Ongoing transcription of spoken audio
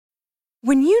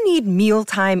When you need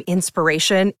mealtime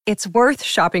inspiration, it's worth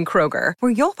shopping Kroger,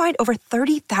 where you'll find over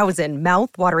 30,000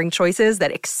 mouth-watering choices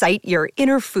that excite your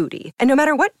inner foodie. And no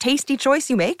matter what tasty choice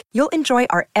you make, you'll enjoy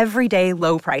our everyday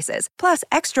low prices, plus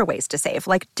extra ways to save,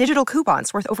 like digital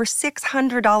coupons worth over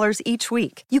 $600 each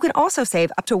week. You can also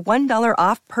save up to $1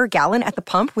 off per gallon at the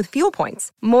pump with fuel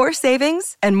points. More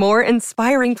savings and more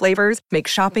inspiring flavors make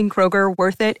shopping Kroger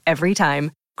worth it every time.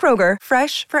 Kroger,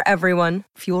 fresh for everyone.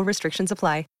 Fuel restrictions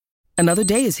apply. Another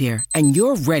day is here, and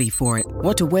you're ready for it.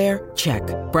 What to wear? Check.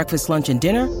 Breakfast, lunch, and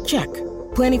dinner? Check.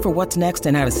 Planning for what's next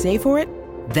and how to save for it?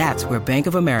 That's where Bank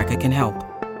of America can help.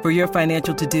 For your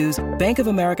financial to-dos, Bank of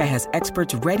America has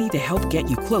experts ready to help get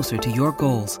you closer to your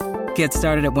goals. Get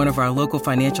started at one of our local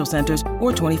financial centers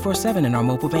or 24/7 in our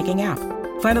mobile banking app.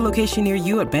 Find a location near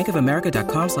you at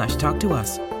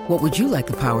bankofamerica.com/talktous. What would you like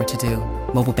the power to do?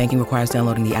 Mobile banking requires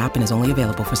downloading the app and is only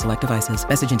available for select devices.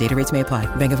 Message and data rates may apply.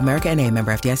 Bank of America N.A.,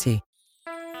 member FDIC.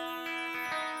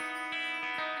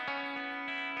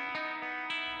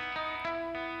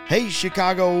 Hey,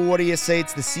 Chicago, what do you say?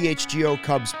 It's the CHGO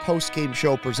Cubs postgame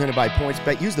show presented by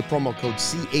PointsBet. Use the promo code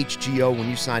CHGO when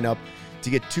you sign up to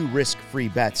get 2 risk-free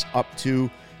bets up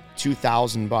to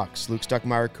 $2,000. Luke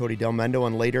Stuckmeyer, Cody Del Mendo,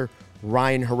 and later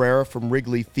Ryan Herrera from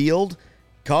Wrigley Field.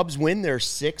 Cubs win their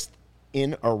 6th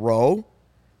in a row.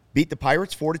 Beat the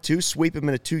Pirates 4-2, sweep them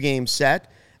in a 2-game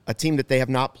set, a team that they have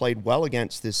not played well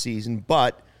against this season,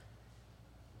 but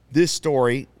this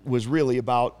story was really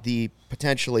about the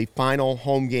potentially final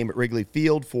home game at Wrigley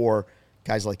Field for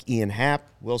guys like Ian Happ,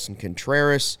 Wilson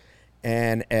Contreras,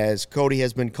 and as Cody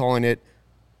has been calling it,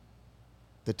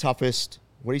 the toughest,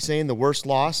 what are you saying, the worst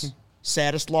loss?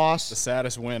 Saddest loss? The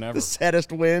saddest win ever. The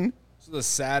saddest win? This is the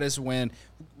saddest win.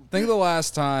 Think of the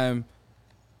last time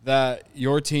that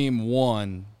your team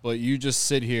won, but you just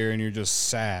sit here and you're just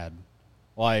sad.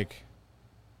 Like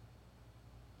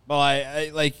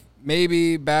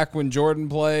maybe back when Jordan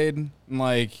played, and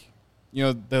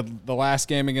the last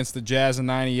game against the Jazz in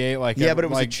 '98. But it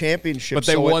was a championship. But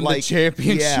they won the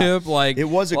championship. Yeah, it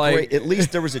was a great. At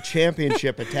least there was a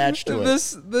championship attached to it.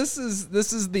 This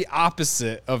is the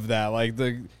opposite of that.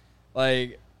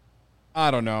 I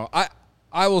don't know.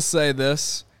 I will say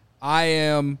this. I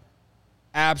am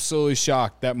absolutely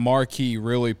shocked that Marquee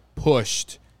really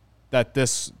pushed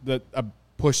this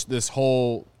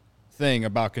whole thing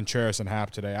about Contreras and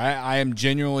Happ today. I am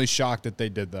genuinely shocked that they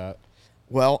did that.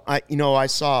 Well, I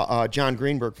saw John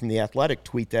Greenberg from The Athletic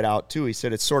tweet that out too. He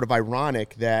said it's sort of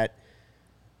ironic that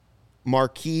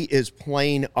Marquee is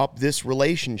playing up this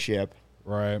relationship,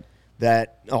 right?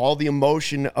 That all the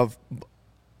emotion of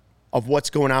what's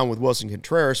going on with Wilson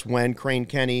Contreras when Crane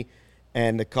Kenny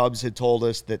and the Cubs had told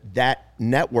us that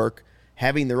network,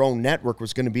 having their own network,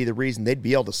 was going to be the reason they'd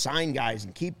be able to sign guys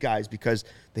and keep guys because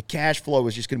the cash flow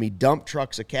was just going to be dump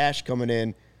trucks of cash coming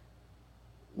in.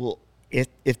 Well,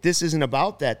 if this isn't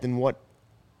about that, then what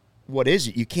is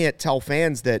it? You can't tell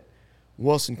fans that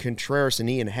Wilson Contreras and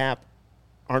Ian Happ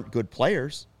aren't good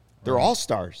players. They're right.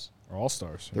 all-stars. They're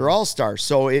all-stars. They're all-stars.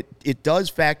 So it does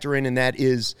factor in, and that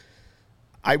is,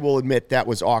 I will admit, that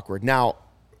was awkward. Now,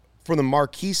 from the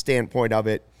Marquee standpoint of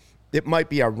it, it might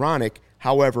be ironic.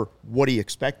 However, what do you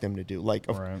expect them to do?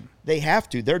 Right. They have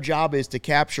to. Their job is to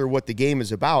capture what the game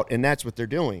is about, and that's what they're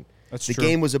doing. That's the true.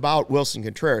 game was about Wilson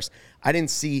Contreras. I didn't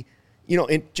see,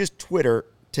 in just Twitter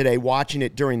today, watching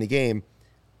it during the game,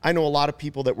 I know a lot of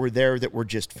people that were there that were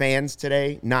just fans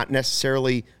today, not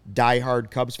necessarily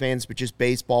diehard Cubs fans, but just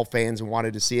baseball fans and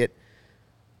wanted to see it.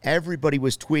 Everybody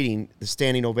was tweeting the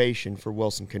standing ovation for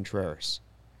Wilson Contreras.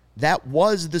 That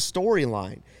was the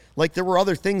storyline. There were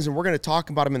other things, and we're going to talk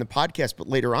about them in the podcast, but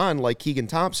later on, like Keegan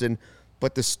Thompson.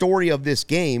 But the story of this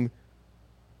game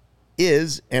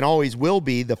is and always will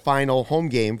be the final home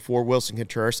game for Wilson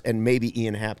Contreras and maybe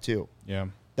Ian Happ too. Yeah.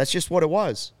 That's just what it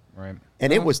was. Right.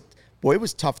 And it was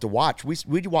tough to watch.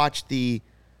 We watched the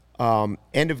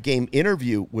end-of-game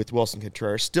interview with Wilson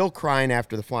Contreras, still crying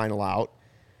after the final out.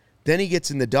 Then he gets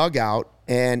in the dugout,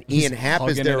 and Ian Happ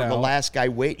is there, the last guy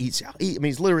wait. He's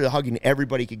literally hugging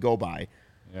everybody he could go by.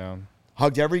 Yeah.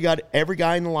 Hugged every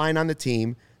guy in the line on the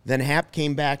team. Then Happ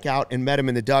came back out and met him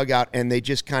in the dugout, and they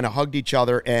just kind of hugged each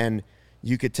other, and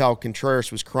you could tell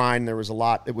Contreras was crying. There was a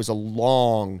lot. It was a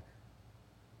long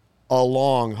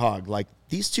hug.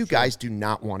 These two guys do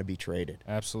not want to be traded.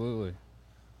 Absolutely.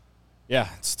 Yeah,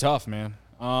 it's tough, man.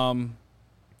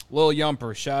 Lil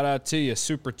Yumper, shout out to you.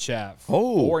 Super chat.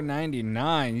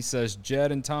 $4.99. He says,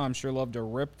 Jed and Tom sure love to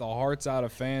rip the hearts out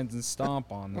of fans and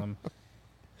stomp on them.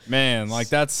 Man,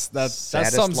 that's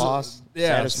saddest something. Loss.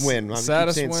 Yeah, saddest win.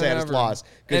 Saddest win saddest ever. loss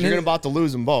because you're about to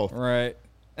lose them both. Right.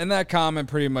 And that comment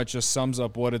pretty much just sums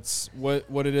up what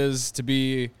it is to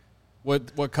be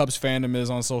what Cubs fandom is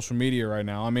on social media right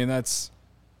now. I mean, I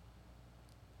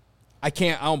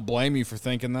don't blame you for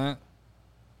thinking that.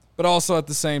 But also at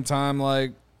the same time,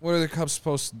 like, what are the Cubs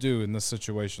supposed to do in this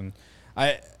situation?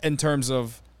 In terms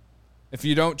of, if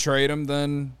you don't trade him,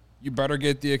 then you better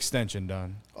get the extension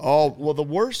done. Oh, well, the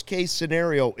worst case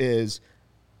scenario is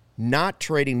not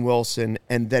trading Wilson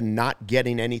and then not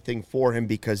getting anything for him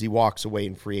because he walks away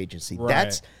in free agency.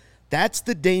 Right. That's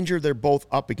the danger they're both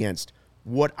up against.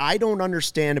 What I don't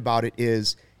understand about it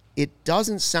is it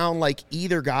doesn't sound like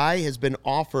either guy has been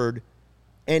offered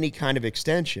any kind of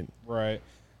extension. Right.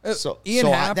 So Ian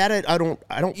Happ, I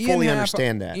don't fully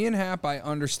understand that. Ian Happ, I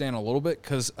understand a little bit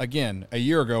because, again, a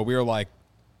year ago we were like,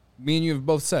 me and you have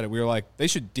both said it. We were like, they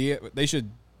should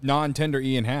non-tender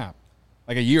Ian Happ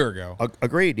like a year ago.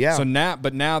 Agreed, yeah. So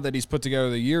now that he's put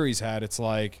together the year he's had, it's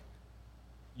like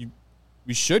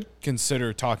we should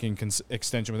consider talking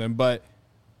extension with him. But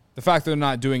the fact that they're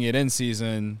not doing it in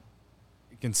season,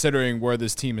 considering where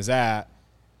this team is at,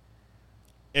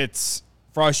 it's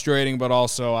frustrating. But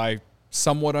also, I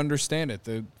somewhat understand it.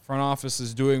 The front office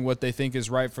is doing what they think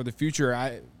is right for the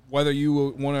future. Whether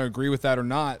you want to agree with that or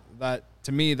not, that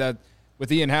to me, that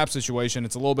with Ian Happ's situation,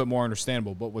 it's a little bit more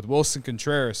understandable. But with Wilson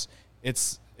Contreras,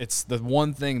 it's the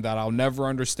one thing that I'll never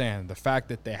understand. The fact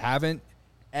that they haven't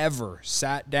ever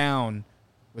sat down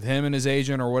with him and his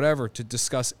agent or whatever to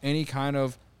discuss any kind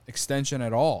of extension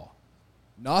at all.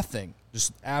 Nothing.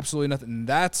 Just absolutely nothing. And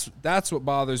that's what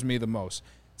bothers me the most.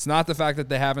 It's not the fact that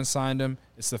they haven't signed him.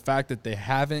 It's the fact that they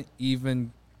haven't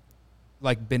even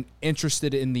been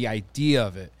interested in the idea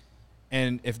of it.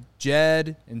 And if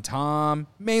Jed and Tom,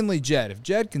 mainly Jed, if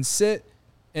Jed can sit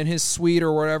in his suite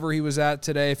or wherever he was at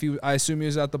today, I assume he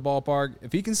was at the ballpark,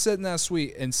 if he can sit in that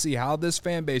suite and see how this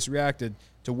fan base reacted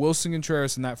to Wilson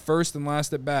Contreras in that first and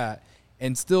last at bat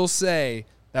and still say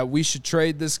that we should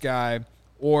trade this guy,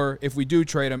 or if we do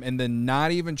trade him and then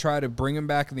not even try to bring him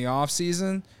back in the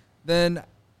offseason, then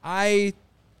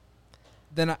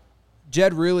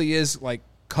Jed really is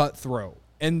cutthroat.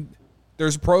 And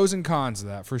there's pros and cons to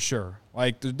that for sure.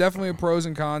 There's definitely pros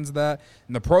and cons to that.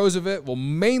 And the pros of it will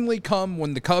mainly come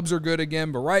when the Cubs are good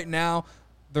again. But right now,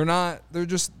 they're not. They're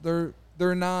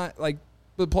not.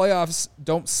 The playoffs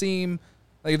don't seem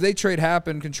if they trade Happ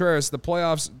and Contreras, the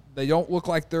playoffs, they don't look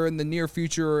like they're in the near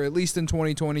future, or at least in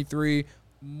 2023,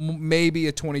 maybe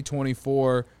a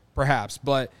 2024, perhaps.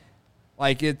 But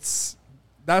that's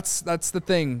the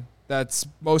thing that's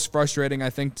most frustrating,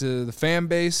 I think, to the fan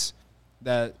base.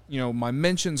 That, my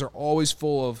mentions are always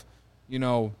full of,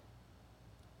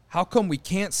 how come we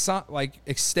can't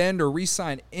extend or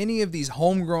re-sign any of these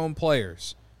homegrown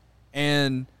players?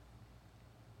 And,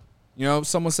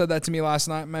 someone said that to me last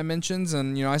night in my mentions,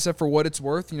 and, I said for what it's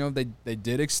worth, they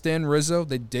did extend Rizzo.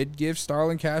 They did give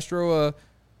Starlin Castro a,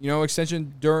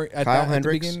 extension at the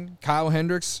beginning. Kyle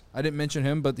Hendricks, I didn't mention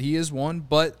him, but he is one.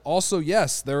 But also,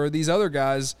 yes, there are these other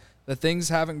guys that things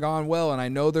haven't gone well, and I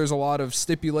know there's a lot of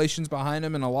stipulations behind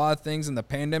them and a lot of things, and the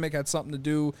pandemic had something to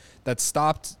do that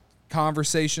stopped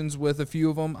conversations with a few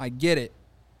of them. I get it.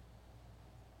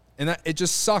 And it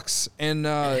just sucks. And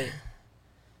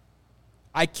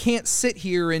I can't sit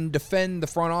here and defend the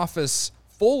front office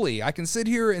fully. I can sit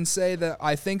here and say that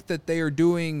I think that they are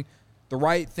doing the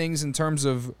right things in terms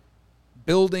of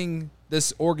building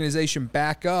this organization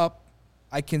back up.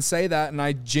 I can say that, and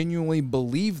I genuinely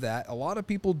believe that. A lot of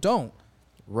people don't.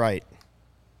 Right.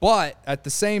 But at the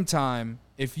same time,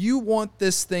 if you want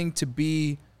this thing to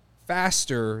be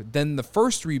faster than the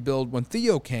first rebuild when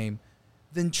Theo came,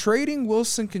 then trading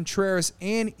Wilson Contreras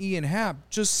and Ian Happ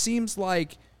just seems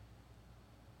like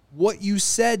what you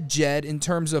said, Jed, in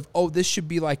terms of, this should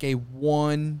be like a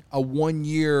 1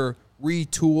 year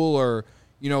retool or,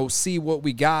 see what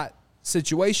we got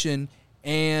situation,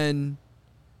 and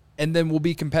then we'll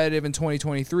be competitive in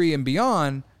 2023 and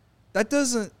beyond.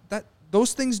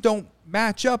 Those things don't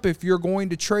match up if you're going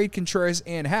to trade Contreras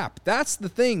and Happ. That's the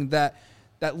thing that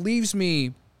leaves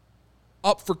me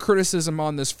up for criticism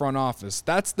on this front office.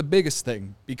 That's the biggest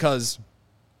thing, because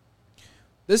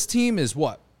this team is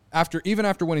even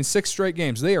after winning 6 straight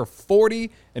games, they are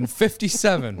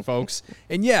 40-57, folks.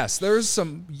 And yes, there's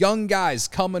some young guys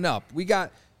coming up. We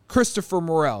got Christopher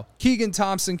Morel. Keegan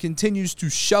Thompson continues to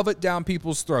shove it down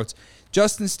people's throats.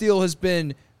 Justin Steele has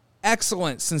been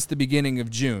excellent since the beginning of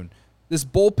June. This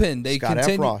bullpen,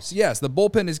 yes, the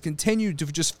bullpen has continued to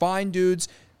just find dudes,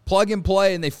 plug and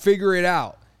play, and they figure it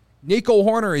out. Nico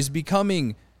Horner is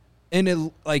becoming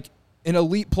an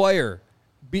elite player.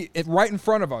 Right in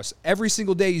front of us. Every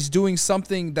single day he's doing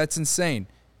something that's insane.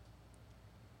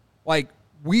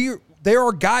 there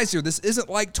are guys here. This isn't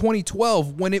like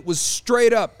 2012 when it was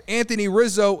straight up Anthony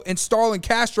Rizzo and Starlin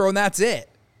Castro, and that's it.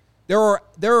 There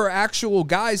are actual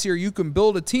guys here you can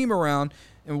build a team around,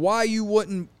 and why you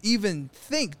wouldn't even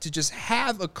think to just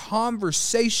have a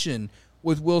conversation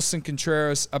with Wilson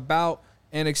Contreras about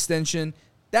an extension.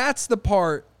 That's the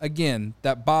part, again,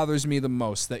 that bothers me the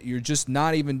most, that you're just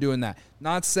not even doing that.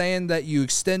 Not saying that you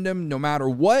extend him no matter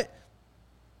what.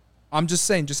 I'm just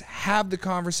saying, just have the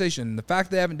conversation. The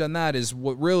fact they haven't done that is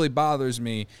what really bothers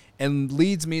me and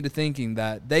leads me to thinking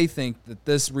that they think that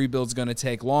this rebuild's going to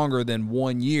take longer than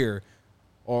 1 year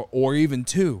or even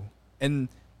 2. And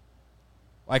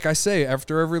like I say,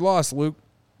 after every loss, Luke,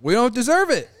 we don't deserve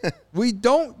it. We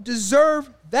don't deserve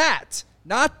that.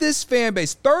 Not this fan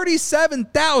base.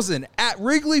 37,000 at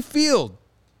Wrigley Field.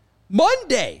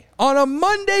 On a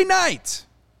Monday night.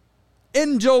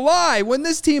 In July, when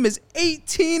this team is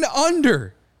 18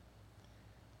 under.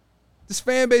 This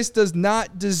fan base does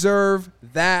not deserve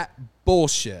that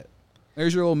bullshit.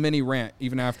 There's your little mini rant,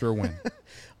 even after a win.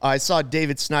 I saw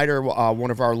David Snyder,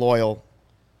 one of our loyal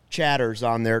chatters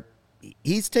on there.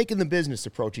 He's taking the business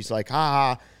approach. He's like,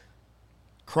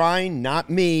 crying, not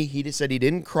me. He just said he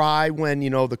didn't cry when,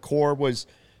 the core was,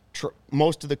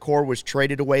 most of the core was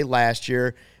traded away last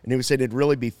year. And he was saying it'd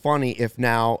really be funny if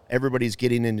now everybody's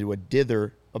getting into a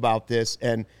dither about this.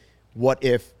 And what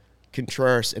if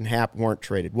Contreras and Happ weren't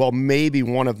traded? Well, maybe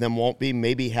one of them won't be.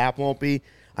 Maybe Happ won't be.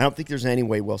 I don't think there's any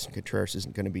way Wilson Contreras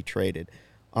isn't going to be traded.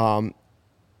 And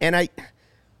I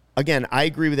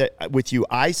agree with you.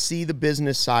 I see the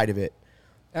business side of it.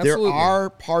 Absolutely. There are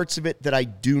parts of it that I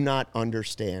do not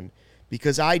understand,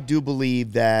 because I do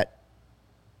believe that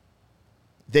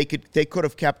they could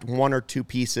have kept 1 or 2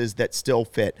 pieces that still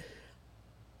fit.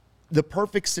 The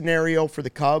perfect scenario for the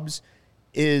Cubs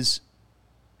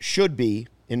should be,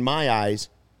 in my eyes,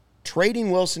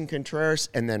 trading Wilson Contreras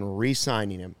and then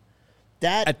re-signing him.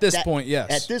 At this point,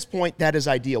 yes. At this point, that is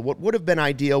ideal. What would have been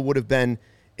ideal would have been,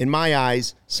 in my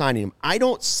eyes, signing him. I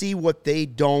don't see what they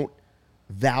don't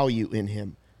value in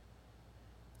him.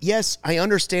 Yes, I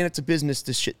understand it's a business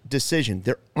decision.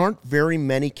 There aren't very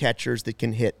many catchers that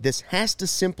can hit. This has to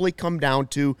simply come down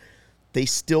to they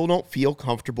still don't feel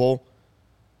comfortable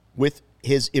with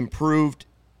his improved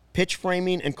pitch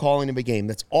framing and calling of a game.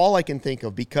 That's all I can think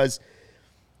of, because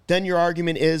then your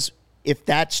argument is, if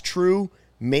that's true,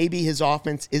 maybe his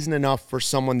offense isn't enough for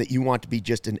someone that you want to be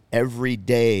just an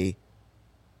everyday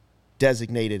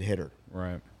designated hitter.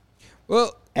 Right.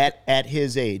 Well, at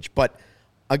his age. But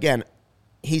again,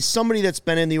 he's somebody that's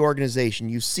been in the organization.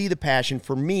 You see the passion.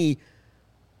 For me,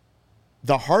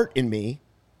 the heart in me,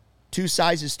 2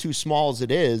 sizes too small as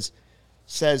it is,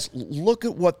 says, look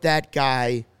at what that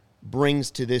guy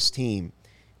brings to this team.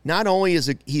 Not only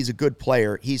is he's a good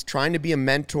player, he's trying to be a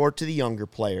mentor to the younger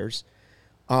players.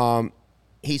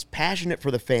 He's passionate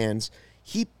for the fans.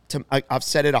 I've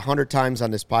said it 100 times on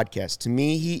this podcast. To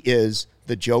me, he is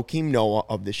the Joakim Noah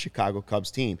of the Chicago Cubs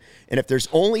team. And if there's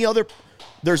only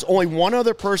one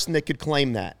other person that could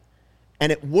claim that,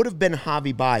 and it would have been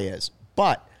Javi Baez.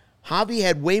 But Javi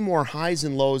had way more highs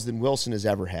and lows than Wilson has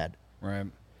ever had. Right.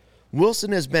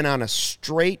 Wilson has been on a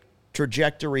straight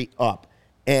trajectory up,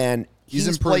 and he's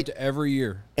improved every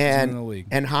year in the league.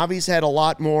 And Javi's had a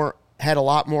lot more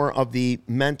of the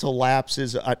mental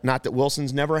lapses. Not that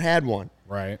Wilson's never had one.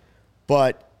 Right.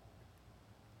 But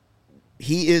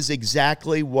he is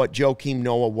exactly what Joakim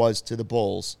Noah was to the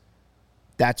Bulls.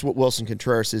 That's what Wilson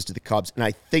Contreras is to the Cubs. And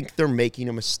I think they're making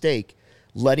a mistake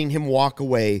letting him walk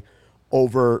away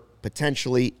over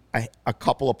potentially a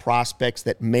couple of prospects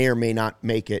that may or may not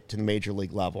make it to the major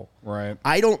league level. Right.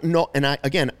 I don't know. And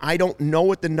I don't know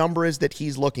what the number is that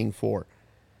he's looking for.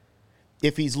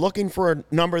 If he's looking for a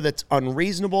number that's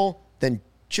unreasonable, then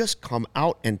just come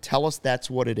out and tell us that's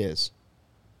what it is.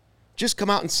 Just come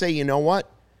out and say, you know what?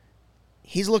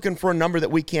 He's looking for a number that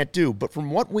we can't do. But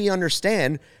from what we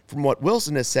understand, from what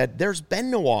Wilson has said, there's been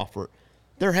no offer.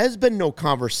 There has been no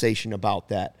conversation about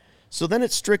that. So then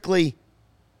it's strictly,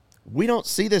 we don't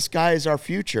see this guy as our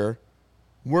future.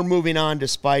 We're moving on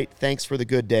despite thanks for the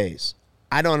good days.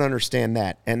 I don't understand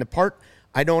that. And the part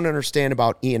I don't understand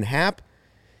about Ian Happ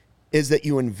is that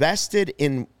you invested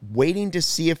in waiting to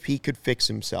see if he could fix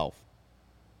himself.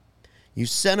 You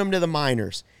sent him to the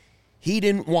minors. He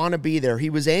didn't want to be there. He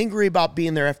was angry about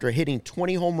being there after hitting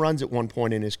 20 home runs at one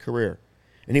point in his career.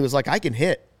 And he was like, I can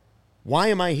hit. Why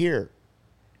am I here?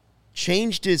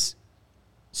 Changed his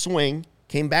swing,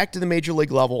 came back to the major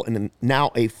league level, and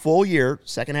now a full year,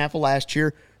 second half of last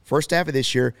year, first half of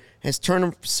this year, has turned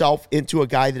himself into a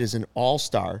guy that is an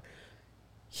all-star.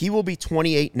 He will be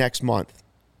 28 next month.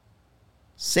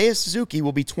 Seiya Suzuki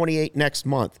will be 28 next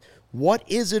month. What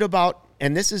is it about,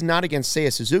 and this is not against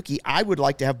Seiya Suzuki, I would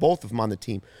like to have both of them on the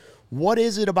team. What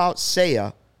is it about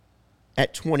Seiya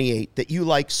at 28 that you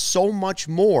like so much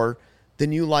more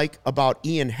than you like about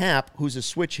Ian Happ, who's a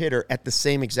switch hitter at the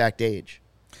same exact age?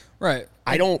 Right.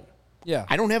 I don't Yeah.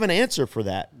 have an answer for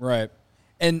that. Right.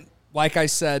 And like I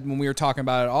said when we were talking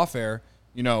about it off air,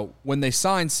 when they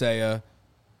signed Seiya,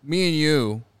 me and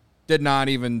you did not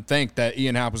even think that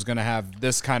Ian Happ was going to have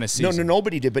this kind of season. No,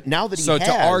 nobody did. But now that he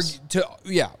has. To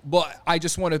argue, but I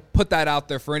just want to put that out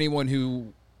there for anyone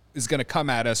who is going to come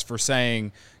at us for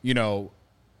saying,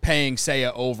 paying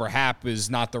Seiya over Happ is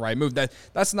not the right move.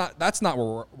 That's not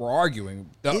what we're arguing.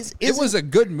 It was a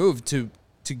good move to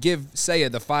give Seiya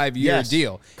the 5-year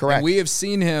deal. Correct. And we have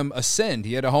seen him ascend.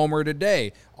 He had a homer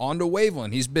today on to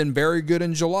Waveland. He's been very good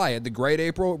in July. Had the great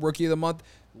April, Rookie of the Month.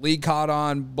 League caught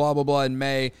on, blah, blah, blah, in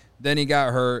May. Then he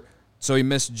got hurt, so he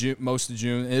missed most of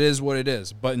June. It is what it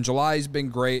is. But in July, he's been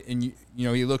great, and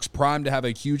he looks primed to have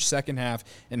a huge second half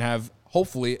and have,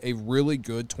 hopefully, a really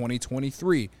good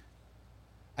 2023.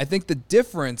 I think the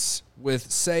difference with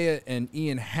Seiya and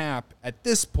Ian Happ at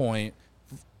this point,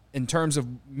 in terms of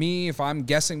me, if I'm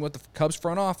guessing what the Cubs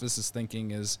front office is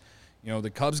thinking is, the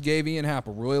Cubs gave Ian Happ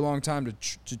a really long time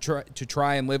to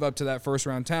try and live up to that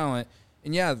first-round talent.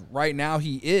 And, yeah, right now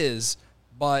he is,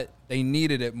 but they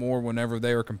needed it more whenever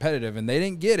they were competitive, and they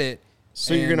didn't get it.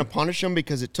 So you're going to punish them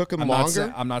because it took them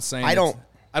longer? I'm not saying I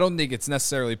don't think it's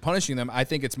necessarily punishing them. I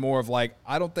think it's more of like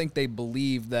I don't think they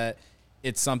believe that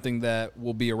it's something that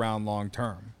will be around long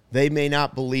term. They may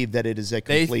not believe that it is a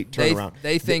complete turnaround.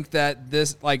 They think that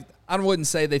this, I wouldn't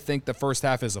say they think the first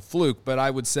half is a fluke, but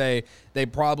I would say they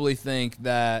probably think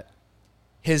that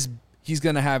he's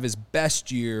going to have his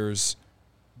best years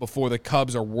before the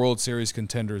Cubs are World Series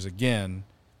contenders again.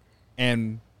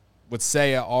 And with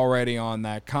Seiya already on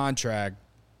that contract,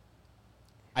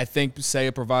 I think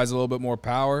Seiya provides a little bit more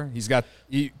power. He's got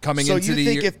coming into the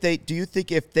year. Do you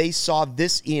think if they saw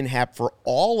this Ian Happ for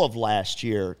all of last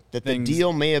year, that the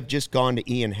deal may have just gone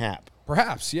to Ian Happ?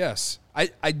 Perhaps, yes.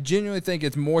 I genuinely think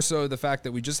it's more so the fact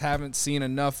that we just haven't seen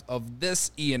enough of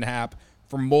this Ian Happ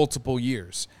for multiple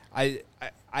years.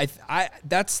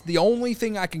 That's the only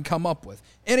thing I can come up with.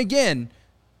 And again,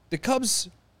 the Cubs,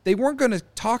 they weren't going to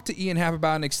talk to Ian Happ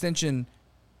about an extension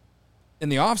in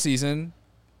the offseason,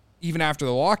 even after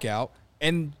the lockout.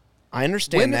 And I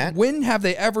understand that. When have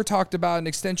they ever talked about an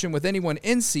extension with anyone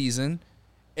in season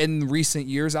in recent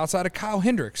years outside of Kyle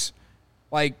Hendricks?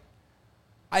 I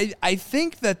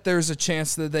think that there's a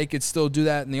chance that they could still do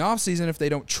that in the offseason if they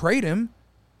don't trade him.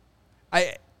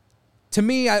 I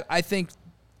think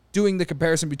doing the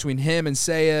comparison between him and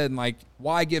Seiya and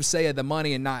why give Seiya the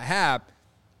money and not Happ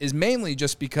is mainly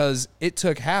just because it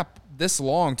took Happ this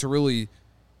long to really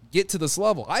get to this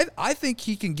level. I think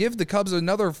he can give the Cubs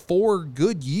another 4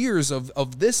 good years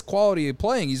of this quality of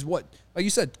playing. He's like you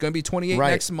said, going to be 28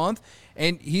 next month,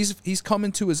 and he's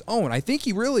coming to his own. I think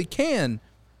he really can,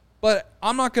 but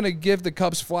I'm not going to give the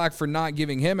Cubs flack for not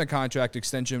giving him a contract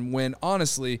extension when,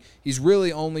 honestly, he's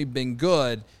really only been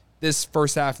good this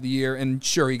first half of the year. And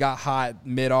sure, he got hot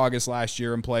mid-August last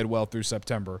year and played well through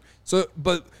September.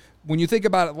 But when you think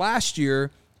about it last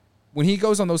year, when he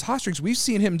goes on those hot streaks, we've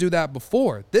seen him do that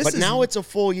before. Now it's a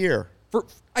full year.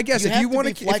 I guess if you want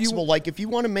to be flexible, if you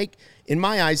want to make, in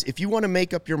my eyes, if you want to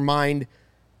make up your mind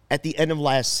at the end of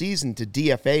last season to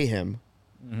DFA him,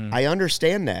 I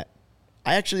understand that.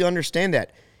 I actually understand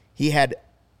that. He had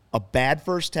a bad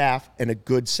first half and a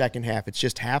good second half. It's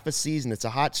just half a season. It's a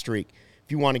hot streak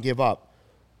if you want to give up.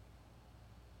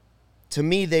 To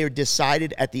me, they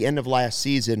decided at the end of last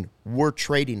season, we're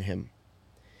trading him.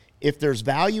 If there's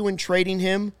value in trading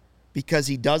him because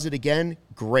he does it again,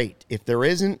 great. If there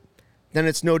isn't, then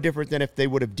it's no different than if they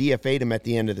would have DFA'd him at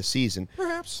the end of the season.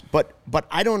 Perhaps. But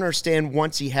I don't understand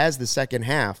once he has the second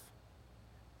half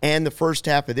and the first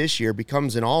half of this year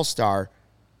becomes an all-star,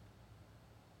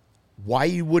 why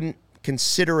you wouldn't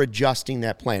consider adjusting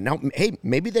that plan. Now, hey,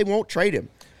 maybe they won't trade him.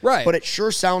 Right. But it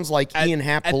sure sounds like Ian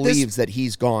Happ believes that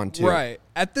he's gone too. Right.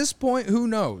 At this point, who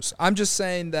knows? I'm just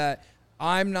saying that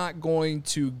I'm not going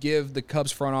to give the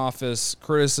Cubs front office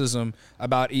criticism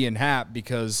about Ian Happ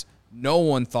because no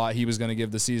one thought he was going to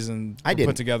give the season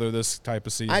put together this type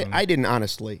of season. I didn't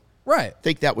honestly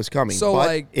think that was coming. So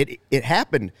but it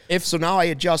happened. So now I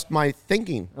adjust my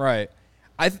thinking. Right.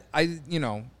 I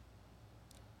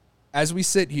as we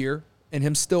sit here and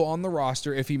him still on the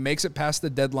roster, if he makes it past the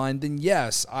deadline, then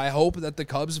yes, I hope that the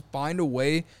Cubs find a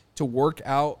way to work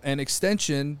out an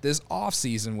extension this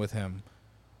offseason with him.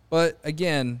 But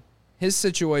again, his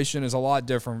situation is a lot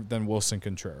different than Wilson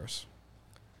Contreras.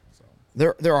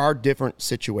 There are different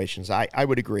situations. I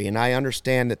would agree, and I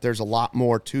understand that there's a lot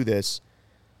more to this.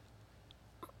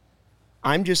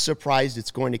 I'm just surprised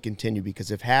it's going to continue because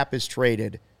if Happ is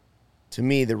traded, to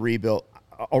me, the rebuild,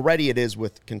 already it is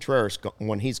with Contreras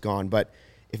when he's gone, but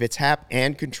if it's Happ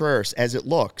and Contreras, as it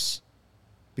looks,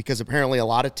 because apparently a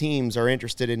lot of teams are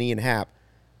interested in Ian Happ,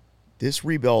 this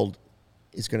rebuild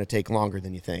is going to take longer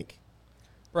than you think.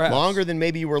 Perhaps. Longer than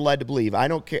maybe you were led to believe. I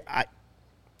don't care.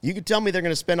 You could tell me they're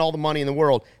going to spend all the money in the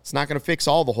world. It's not going to fix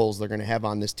all the holes they're going to have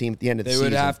on this team at the end of the season. They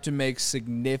would have to make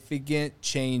significant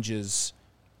changes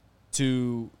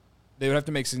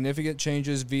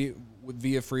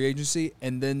via free agency,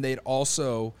 and then they'd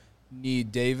also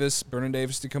need Brennan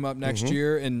Davis to come up next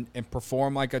year and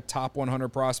perform like a top 100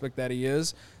 prospect that he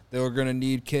is. They were going to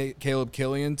need Caleb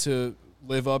Killian to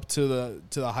live up to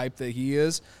the hype that he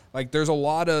is. Like, there's a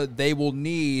lot of, they will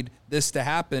need this to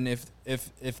happen if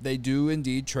they do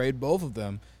indeed trade both of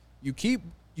them. You keep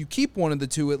one of the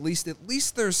two, at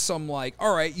least there's some like,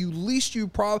 all right,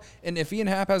 and if Ian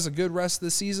Happ has a good rest of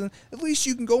the season, at least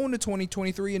you can go into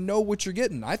 2023 and know what you're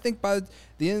getting. I think by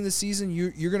the end of the season,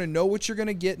 you're going to know what you're going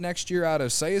to get next year out of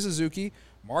Seiya Suzuki,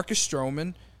 Marcus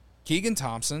Stroman, Keegan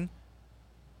Thompson,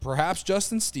 perhaps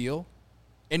Justin Steele,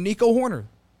 and Nico Horner.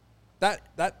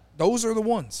 Those are the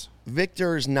ones.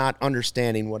 Victor is not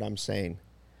understanding what I'm saying.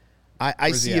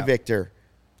 I see a Victor.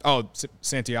 Oh,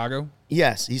 Santiago?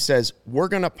 Yes, he says, we're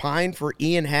going to pine for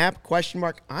Ian Happ, ?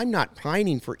 I'm not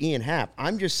pining for Ian Happ.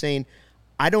 I'm just saying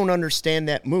I don't understand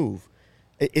that move.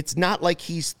 It's not like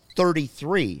he's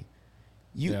 33.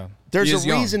 There's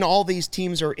a reason all these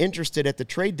teams are interested at the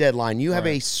trade deadline. You have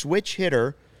a switch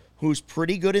hitter who's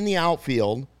pretty good in the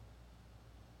outfield,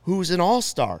 who's an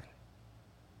all-star.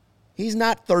 He's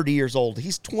not 30 years old.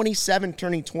 He's 27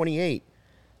 turning 28.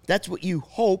 That's what you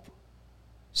hope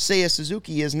Seiya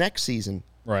Suzuki is next season.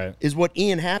 Right. Is what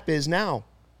Ian Happ is now,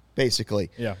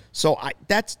 basically. Yeah. So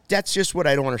that's just what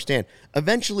I don't understand.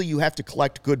 Eventually you have to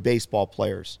collect good baseball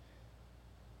players.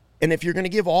 And if you're going to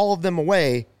give all of them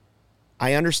away,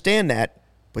 I understand that,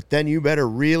 but then you better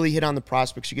really hit on the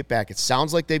prospects you get back. It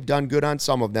sounds like they've done good on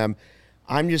some of them.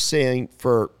 I'm just saying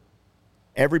for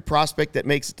every prospect that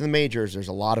makes it to the majors, there's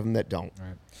a lot of them that don't.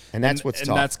 Right. And that's what's tough.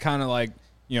 And that's kind of like,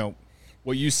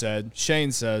 what you said.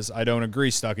 Shane says, I don't agree,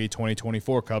 Stuckey.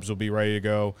 2024 Cubs will be ready to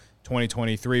go.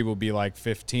 2023 will be like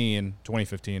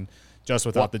 2015, just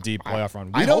without the deep playoff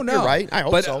run. We don't know. You're right. I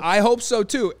hope so. I hope so,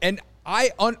 too. And I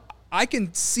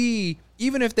can see,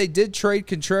 even if they did trade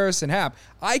Contreras and Happ,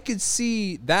 I could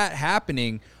see that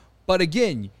happening. But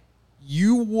again,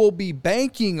 you will be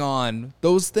banking on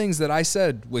those things that I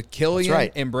said with Killian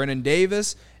and Brennan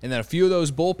Davis, and then a few of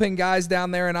those bullpen guys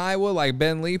down there in Iowa, like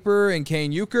Ben Leeper and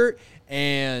Kane Ukert,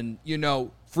 and,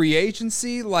 free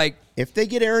agency. Like, if they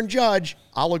get Aaron Judge,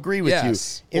 I'll agree with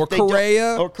you. Or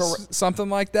Correa, something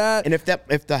like that. And if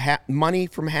the money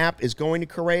from Happ is going to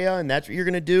Correa and that's what you're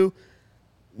going to do,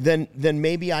 then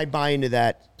maybe I buy into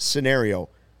that scenario.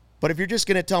 But if you're just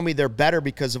going to tell me they're better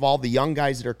because of all the young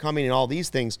guys that are coming and all these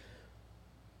things,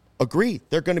 agree,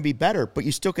 they're going to be better, but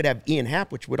you still could have Ian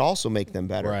Happ, which would also make them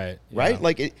better. Right. Right? Yeah.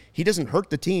 Like, he doesn't hurt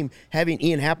the team. Having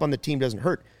Ian Happ on the team doesn't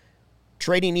hurt.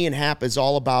 Trading Ian Happ is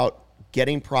all about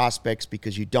getting prospects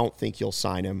because you don't think you'll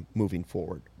sign him moving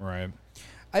forward. Right.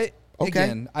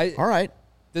 All right.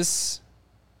 This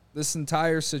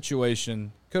entire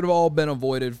situation could have all been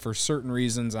avoided for certain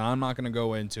reasons, and I'm not going to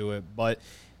go into it, but,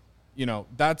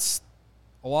 that's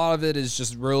a lot of it is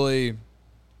just really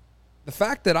the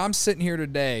fact that I'm sitting here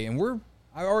today and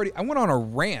I went on a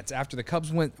rant after the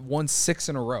Cubs won 6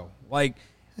 in a row. Like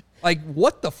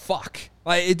what the fuck?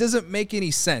 Like, it doesn't make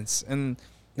any sense. And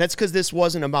that's because this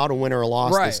wasn't about a win or a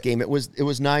loss. This game. It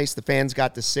was nice. The fans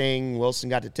got to sing. Wilson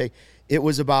got to take. It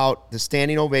was about the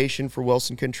standing ovation for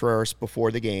Wilson Contreras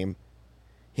before the game.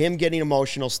 Him getting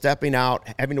emotional, stepping out,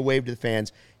 having to wave to the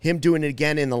fans. Him doing it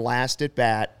again in the last at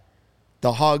bat.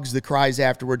 The hugs, the cries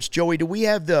afterwards. Joey, do we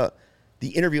have the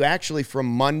interview actually from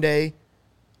Monday?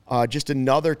 Just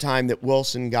another time that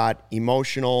Wilson got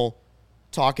emotional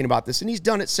talking about this. And he's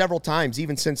done it several times,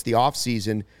 even since the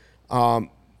offseason.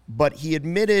 But he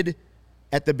admitted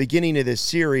at the beginning of this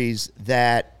series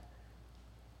that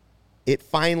it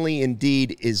finally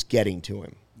indeed is getting to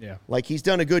him. Yeah. Like, he's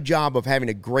done a good job of having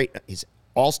his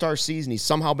all-star season. He's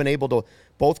somehow been able to,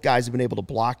 both guys have been able to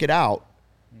block it out.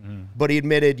 Mm-hmm. But he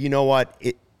admitted, you know what,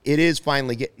 it is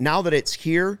finally now that it's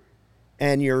here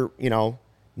and you're,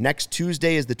 next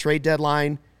Tuesday is the trade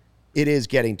deadline, it is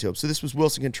getting to him. So this was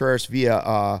Wilson Contreras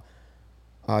via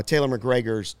Taylor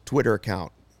McGregor's Twitter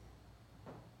account.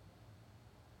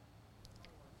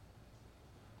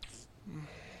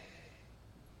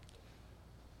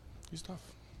 He's tough.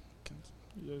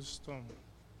 Just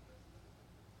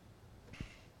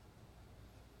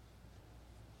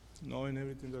knowing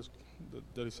everything that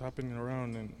is happening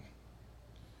around, and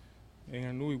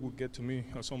I knew it would get to me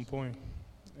at some point,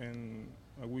 and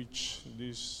I wish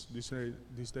this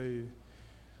day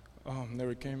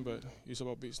never came. But it's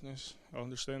about business. I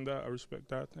understand that. I respect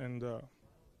that, and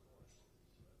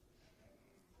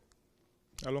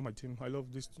I love my team. I love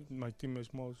my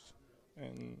teammates most,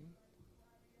 and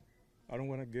I don't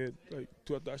want to get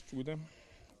too attached with them,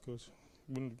 because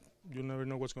you never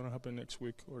know what's going to happen next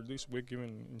week or this week,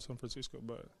 even in San Francisco.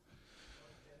 But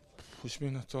it's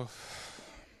been a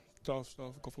tough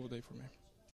couple of days for me.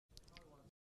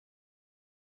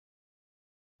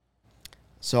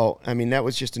 So, I mean, that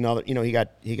was just another, he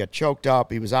got choked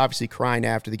up. He was obviously crying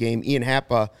after the game. Ian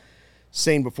Happ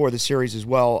saying before the series as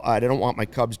well, I don't want my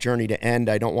Cubs journey to end.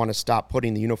 I don't want to stop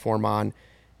putting the uniform on,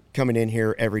 coming in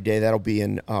here every day. That'll be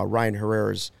in Ryan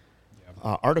Herrera's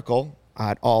article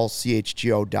at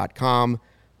allchgo.com.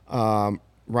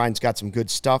 Ryan's got some good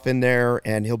stuff in there,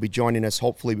 and he'll be joining us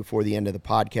hopefully before the end of the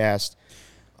podcast.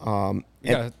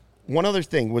 And one other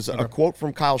thing was a quote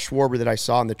from Kyle Schwarber that I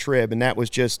saw in the Trib, and that was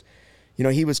just,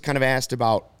 he was kind of asked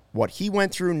about what he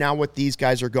went through, now what these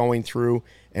guys are going through,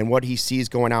 and what he sees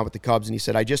going on with the Cubs. And he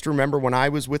said, I just remember when I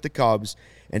was with the Cubs,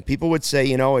 and people would say,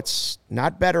 it's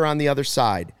not better on the other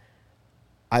side.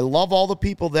 I love all the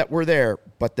people that were there,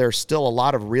 but there's still a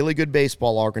lot of really good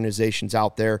baseball organizations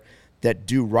out there that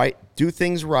do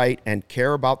things right and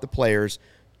care about the players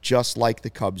just like the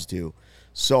Cubs do.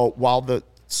 So while the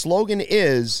slogan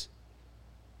is,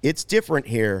 it's different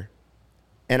here,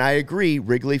 and I agree,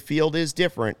 Wrigley Field is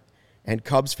different, and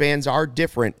Cubs fans are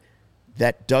different,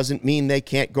 that doesn't mean they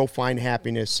can't go find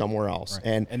happiness somewhere else.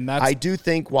 Right. And I do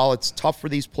think while it's tough for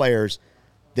these players,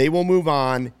 they will move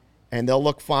on, and they'll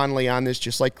look fondly on this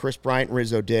just like Chris Bryant and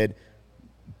Rizzo did.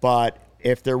 But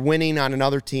if they're winning on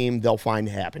another team, they'll find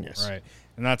happiness. Right.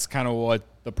 And that's kind of what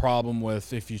the problem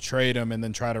with if you trade him and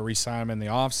then try to re-sign him in the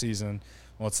offseason.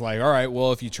 Well, it's like, all right,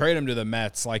 well, if you trade him to the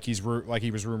Mets like he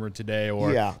was rumored today,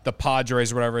 or the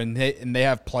Padres or whatever, and they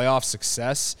have playoff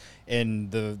success,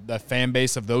 and the fan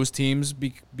base of those teams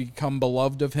become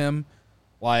beloved of him,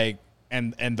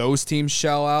 and those teams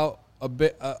shell out a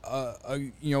bit,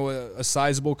 a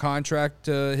sizable contract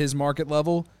to his market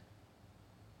level,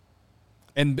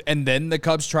 and then the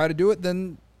Cubs try to do it,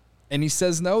 and he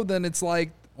says no, then it's like,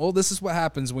 well, this is what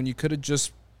happens when you could have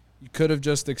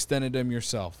just extended him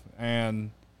yourself. And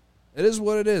it is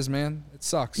what it is, man. It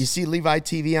sucks. You see Levi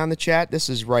TV on the chat? This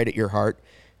is right at your heart.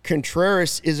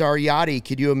 Contreras is our Yachty.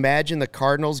 Could you imagine the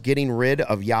Cardinals getting rid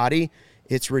of Yachty?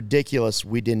 It's ridiculous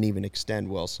we didn't even extend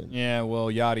Wilson. Yeah, well,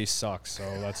 Yachty sucks, so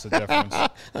that's the difference.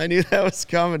 I knew that was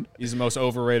coming. He's the most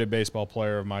overrated baseball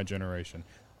player of my generation.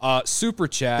 Super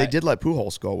chat. They did let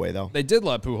Pujols go away, though. They did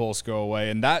let Pujols go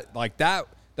away, and that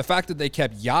the fact that they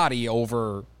kept Yachty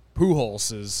over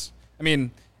Pujols is, I mean,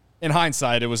 in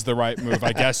hindsight, it was the right move,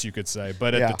 I guess you could say.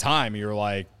 But at the time, you're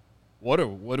like, what are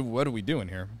we doing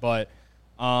here? But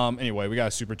anyway, we got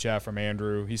a super chat from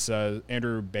Andrew. He says,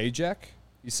 Andrew Bajek.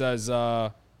 He says,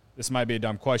 this might be a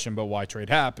dumb question, but why trade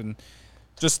Happ? And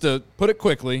just to put it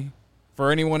quickly, for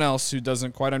anyone else who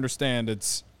doesn't quite understand,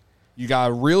 it's you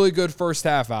got a really good first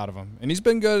half out of him. And he's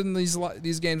been good in these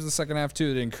games in the second half,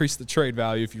 too, to increase the trade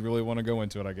value if you really want to go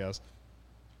into it, I guess.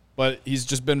 But he's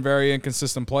just been a very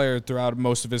inconsistent player throughout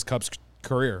most of his Cubs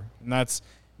career. And that's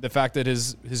the fact that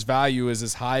his value is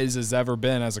as high as it's ever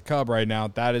been as a Cub right now.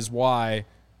 That is why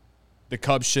the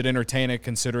Cubs should entertain it,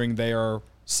 considering they are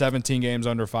 17 games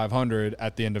under 500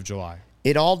 at the end of July.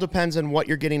 It all depends on what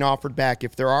you're getting offered back.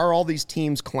 If there are all these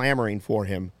teams clamoring for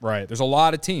him. Right. There's a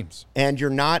lot of teams. And you're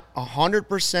not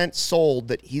 100% sold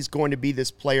that he's going to be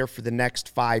this player for the next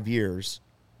 5 years.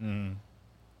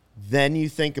 Then you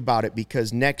think about it,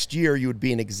 because next year you would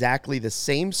be in exactly the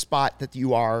same spot that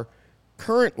you are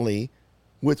currently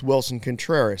with Wilson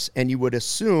Contreras. And you would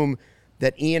assume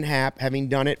that Ian Happ, having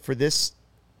done it for this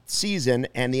season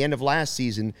and the end of last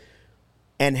season,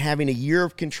 and having a year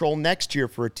of control next year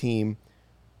for a team,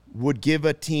 would give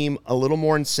a team a little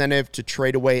more incentive to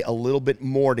trade away a little bit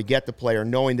more to get the player,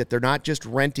 knowing that they're not just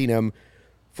renting him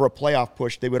for a playoff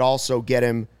push. They would also get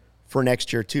him for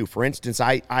next year too. For instance,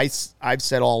 I've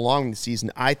said all along the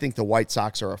season, I think the White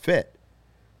Sox are a fit.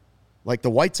 Like, the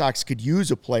White Sox could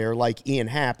use a player like Ian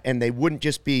Happ, and they wouldn't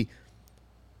just be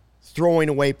throwing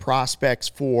away prospects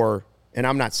for, and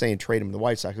I'm not saying trade him to the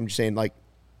White Sox, I'm just saying, like,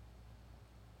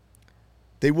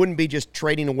 they wouldn't be just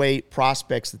trading away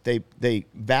prospects that they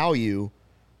value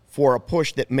for a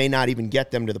push that may not even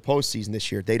get them to the postseason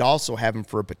this year. They'd also have them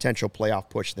for a potential playoff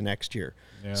push the next year.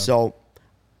 Yeah. So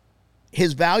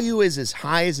his value is as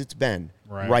high as it's been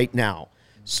right now.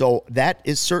 So that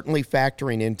is certainly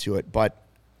factoring into it. But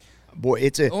boy,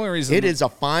 it is a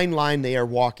fine line they are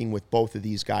walking with both of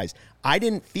these guys. I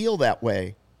didn't feel that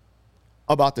way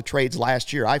about the trades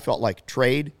last year. I felt like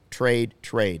trade.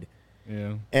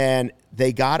 Yeah. And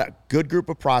they got a good group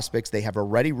of prospects. They have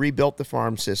already rebuilt the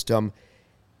farm system,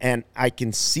 and I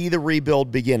can see the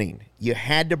rebuild beginning. You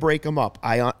had to break them up.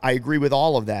 I agree with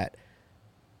all of that.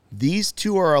 These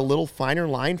two are a little finer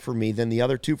line for me than the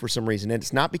other two for some reason. And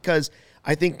it's not because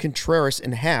I think Contreras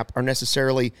and Happ are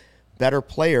necessarily better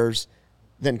players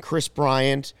than Chris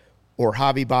Bryant or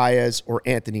Javi Baez or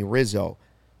Anthony Rizzo.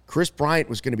 Chris Bryant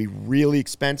was going to be really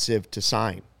expensive to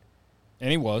sign.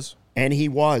 And he was.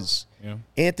 Yeah.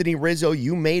 Anthony Rizzo,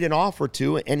 you made an offer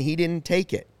to, and he didn't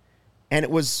take it. And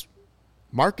it was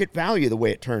market value the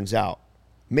way it turns out.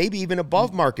 Maybe even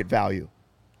above market value.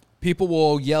 People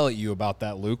will yell at you about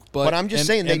that, Luke. But I'm just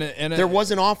saying, there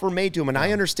was an offer made to him, and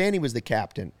I understand he was the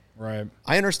captain. Right.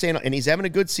 I understand, and he's having a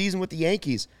good season with the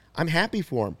Yankees. I'm happy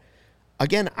for him.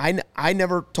 Again, I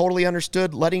never totally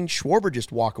understood letting Schwarber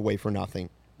just walk away for nothing.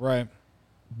 Right.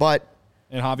 But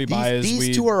and Javi Baez,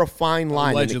 these two are a fine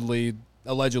line.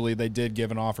 Allegedly, they did give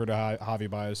an offer to Javi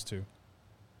Baez too.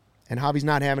 And Javi's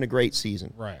not having a great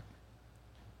season. Right.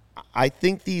 I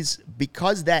think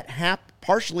because that happened,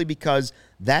 partially because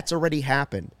that's already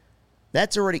happened.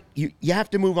 That's already, you have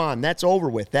to move on. That's over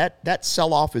with. That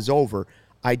sell-off is over.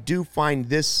 I do find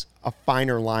this a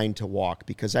finer line to walk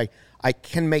because I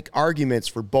can make arguments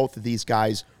for both of these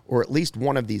guys, or at least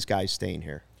one of these guys staying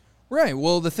here. Right.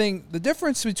 Well, the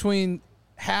difference between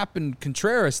Happ and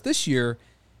Contreras this year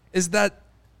is that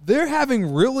they're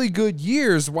having really good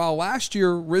years, while last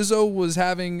year Rizzo was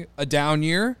having a down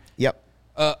year. Yep.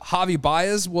 Javi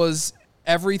Baez was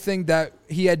everything that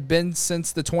he had been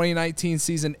since the 2019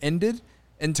 season ended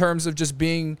in terms of just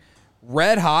being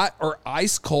red hot or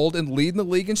ice cold and leading the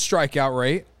league in strikeout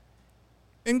rate.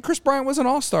 And Chris Bryant was an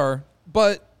all-star,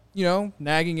 but,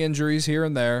 nagging injuries here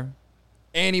and there.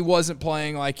 And he wasn't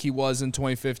playing like he was in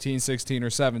 2015, 16, or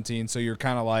 17. So you're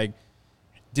kind of like,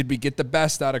 did we get the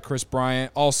best out of Chris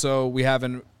Bryant? Also, we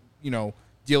haven't,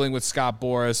 dealing with Scott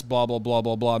Boras, blah, blah, blah,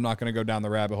 blah, blah. I'm not going to go down the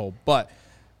rabbit hole. But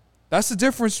that's the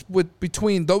difference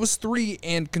between those three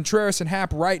and Contreras and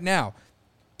Happ right now.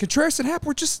 Contreras and Happ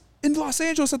were just in Los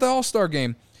Angeles at the All-Star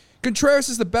game. Contreras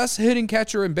is the best hitting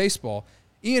catcher in baseball.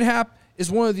 Ian Happ has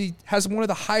one of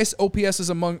the highest OPSs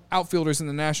among outfielders in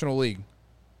the National League.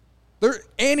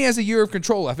 And he has a year of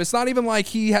control left. It's not even like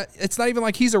he's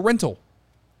a rental.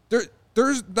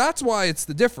 That's why it's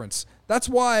the difference. That's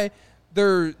why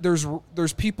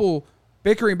there's people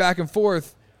bickering back and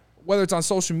forth, whether it's on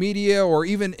social media or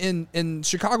even in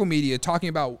Chicago media, talking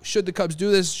about should the Cubs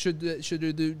do this, should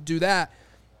they do that.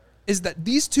 Is that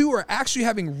these two are actually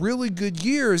having really good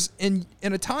years in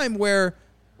a time where,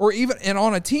 or even and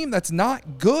on a team that's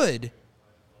not good.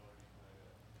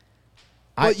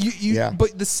 But but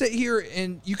you can sit here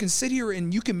and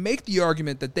you can make the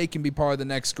argument that they can be part of the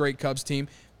next great Cubs team.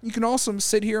 You can also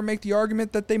sit here and make the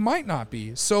argument that they might not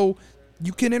be. So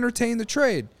you can entertain the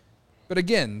trade. But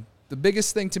again, the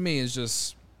biggest thing to me is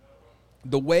just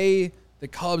the way the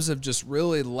Cubs have just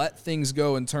really let things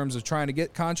go in terms of trying to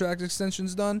get contract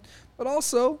extensions done. But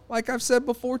also, like I've said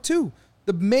before too,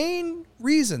 the main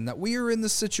reason that we are in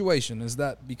this situation is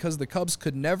that because the Cubs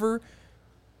could never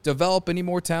develop any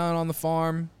more talent on the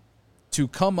farm to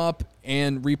come up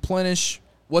and replenish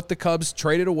what the Cubs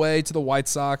traded away to the White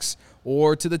Sox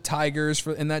or to the Tigers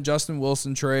in that Justin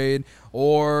Wilson trade,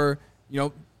 or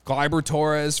Gleyber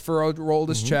Torres for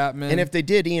Aroldis Chapman. And if they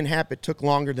did, Ian Happ, it took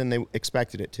longer than they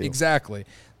expected it to. Exactly.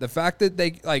 The fact that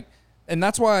they and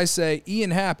that's why I say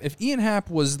Ian Happ. If Ian Happ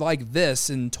was like this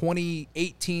in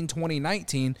 2018,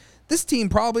 2019, this team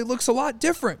probably looks a lot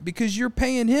different because you're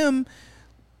paying him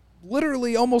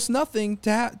literally almost nothing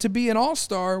to be an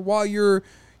all-star while you're,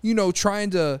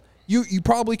 trying to you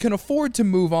probably can afford to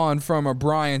move on from a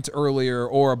Bryant earlier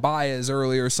or a Baez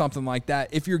earlier or something like that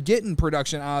if you're getting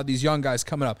production out of these young guys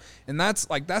coming up. And that's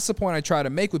the point I try to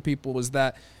make with people, is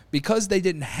that because they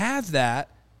didn't have that,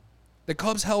 the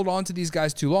Cubs held on to these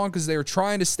guys too long because they were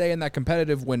trying to stay in that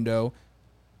competitive window.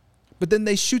 But then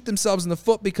they shoot themselves in the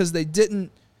foot because they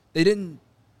didn't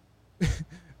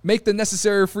make the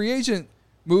necessary free agent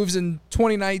moves in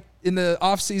the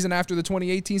offseason after the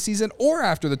 2018 season or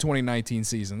after the 2019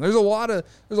 season. There's a lot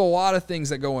of things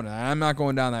that go into that. I'm not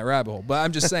going down that rabbit hole, but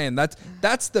I'm just saying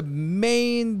that's the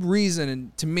main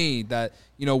reason to me that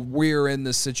we're in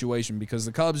this situation, because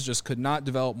the Cubs just could not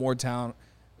develop more talent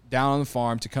down on the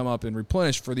farm to come up and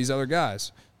replenish for these other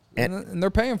guys. And they're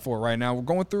paying for it right now. We're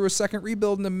going through a second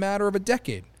rebuild in a matter of a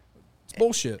decade. It's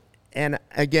bullshit. And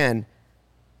again,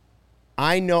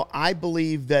 I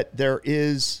believe that there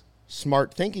is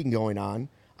smart thinking going on.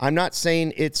 I'm not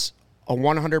saying it's a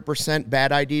 100%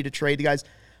 bad idea to trade the guys.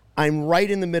 I'm right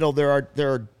in the middle. There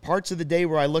are parts of the day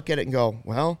where I look at it and go,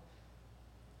 well,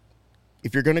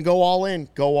 if you're going to go all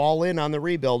in on the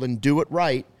rebuild and do it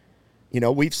right. You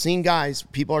know, we've seen guys,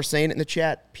 people are saying it in the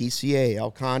chat, PCA,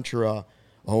 Alcantara,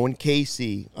 Owen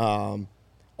Casey,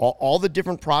 all the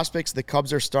different prospects the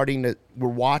Cubs we're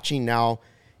watching now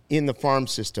in the farm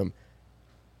system.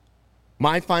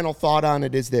 My final thought on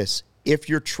it is this. If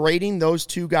you're trading those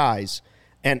two guys,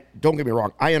 and don't get me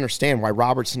wrong, I understand why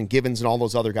Robertson and Givens and all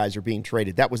those other guys are being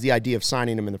traded. That was the idea of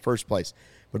signing them in the first place.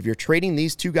 But if you're trading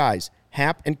these two guys,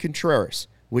 Happ and Contreras,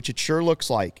 which it sure looks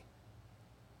like,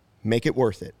 make it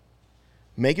worth it.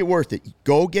 Make it worth it.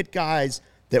 Go get guys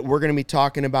that we're going to be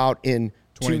talking about in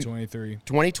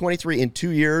 2023 in 2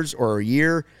 years or a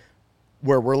year,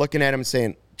 where we're looking at them and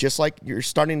saying, just like you're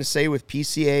starting to say with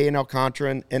PCA and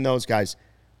Alcantara and those guys,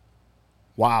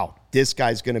 wow, this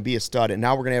guy's going to be a stud. And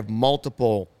now we're going to have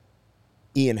multiple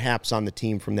Ian Happs on the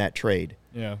team from that trade.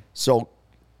 Yeah. So,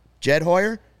 Jed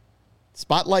Hoyer,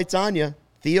 spotlight's on you.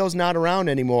 Theo's not around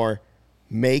anymore.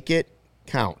 Make it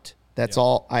count. That's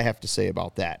all I have to say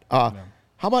about that.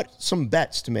 How about some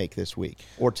bets to make this week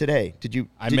or today? Did you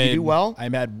do well? I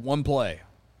made one play.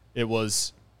 It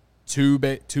was two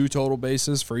total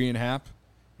bases for Ian Happ,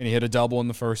 and he hit a double in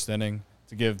the first inning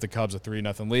to give the Cubs a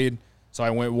 3-0 lead. So I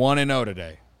went 1-0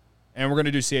 today. And we're going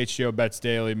to do CHGO bets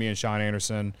daily, me and Sean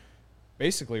Anderson,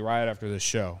 basically right after this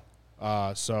show.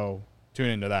 So tune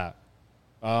into that.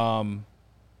 And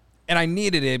I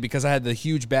needed it because I had the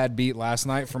huge bad beat last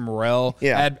night from Morel.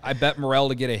 Yeah. I bet Morel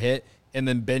to get a hit, and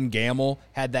then Ben Gamel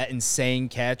had that insane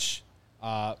catch.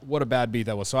 What a bad beat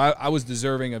that was. So I was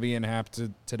deserving of Ian Happ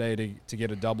today to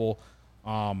get a double.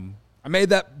 I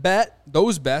made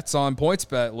those bets on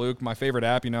PointsBet, Luke, my favorite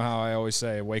app. You know how I always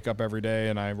say I wake up every day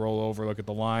and I roll over, look at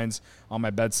the lines on my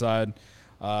bedside.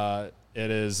 It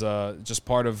is just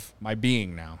part of my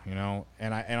being now, you know,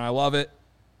 and I love it.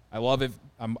 I love it.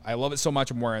 I love it so much.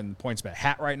 I'm wearing the PointsBet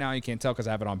hat right now. You can't tell because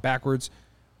I have it on backwards.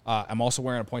 I'm also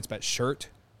wearing a PointsBet shirt.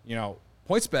 You know,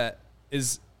 PointsBet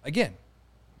is, again,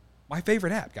 my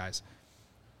favorite app, guys.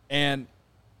 And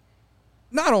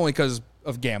not only because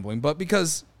of gambling, but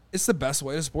because it's the best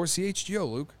way to support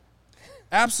CHGO, Luke.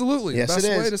 Absolutely. Yes, the best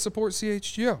it is. way to support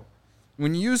CHGO.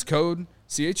 When you use code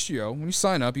CHGO, when you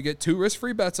sign up, you get 2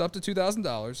 risk-free bets up to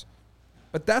 $2,000.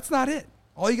 But that's not it.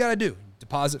 All you got to do,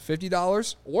 deposit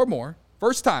 $50 or more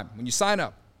first time when you sign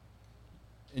up,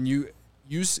 and you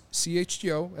use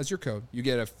CHGO as your code. You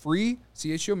get a free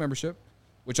CHGO membership,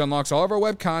 which unlocks all of our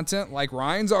web content, like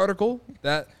Ryan's article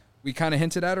that we kind of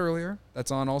hinted at earlier. That's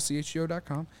on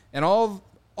allchgo.com. And all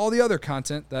the other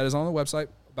content that is on the website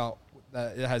about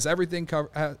that. It has everything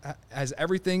has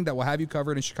everything that will have you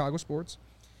covered in Chicago sports.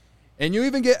 And you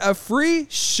even get a free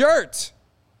shirt,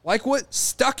 like what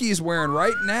Stucky's wearing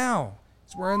right now.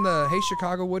 He's wearing the "Hey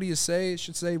Chicago, what do you say?" It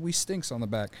should say "We Stinks" on the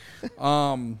back.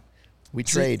 We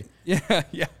trade. Yeah.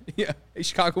 Hey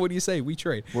Chicago, what do you say? We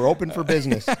trade. We're open for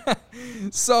business.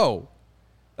 So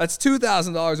that's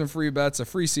 $2,000 in free bets, a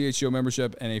free CHGO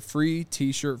membership, and a free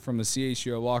T-shirt from the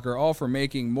CHGO locker, all for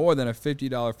making more than a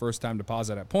 $50 first-time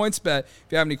deposit at PointsBet. If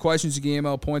you have any questions, you can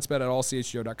email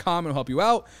pointsbet@allchgo.com, and it'll help you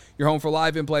out. You're home for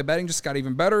live in-play betting. Just got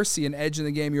even better. See an edge in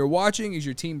the game you're watching. Is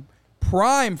your team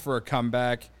primed for a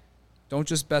comeback? Don't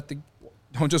just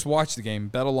watch the game.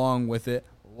 Bet along with it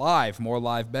live. More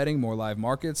live betting, more live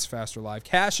markets, faster live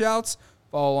cash outs.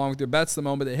 Follow along with your bets the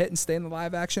moment they hit and stay in the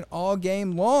live action all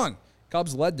game long.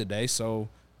 Cubs led today, so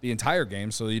the entire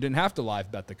game, so you didn't have to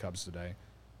live bet the Cubs today.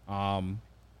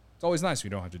 It's always nice if you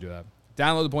don't have to do that.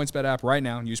 Download the PointsBet app right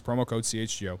now and use promo code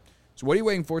CHGO. So what are you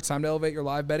waiting for? It's time to elevate your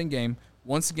live betting game.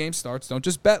 Once the game starts, don't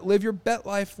just bet. Live your bet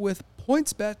life with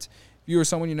PointsBet. If you or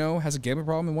someone you know has a gambling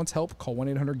problem and wants help, call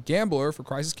 1-800-GAMBLER for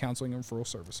crisis counseling and referral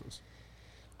services.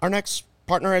 Our next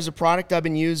partner has a product I've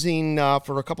been using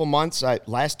for a couple months.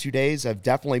 Last 2 days, I've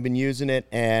definitely been using it,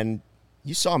 and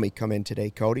you saw me come in today,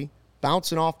 Cody.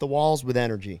 Bouncing off the walls with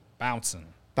energy. Bouncing.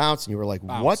 You were like,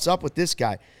 what's up with this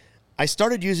guy? I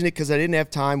started using it because I didn't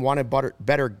have time, wanted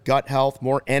better gut health,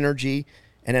 more energy,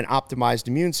 and an optimized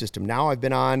immune system. Now I've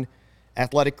been on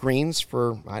Athletic Greens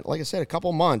for, like I said, a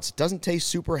couple months. It doesn't taste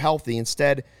super healthy.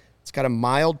 Instead, it's got a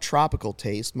mild tropical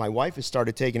taste. My wife has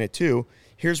started taking it too.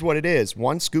 Here's what it is.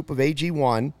 1 scoop of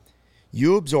AG1.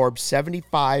 You absorb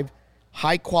 75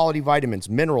 high-quality vitamins,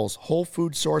 minerals, whole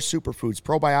food source superfoods,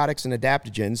 probiotics, and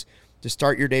adaptogens to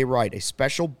start your day right. A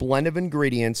special blend of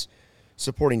ingredients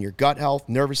supporting your gut health,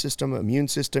 nervous system, immune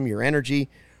system, your energy,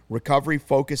 recovery,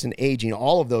 focus, and aging,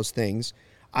 all of those things.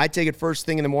 I take it first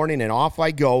thing in the morning, and off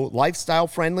I go. Lifestyle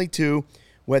friendly, too.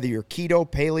 Whether you're keto,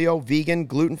 paleo, vegan,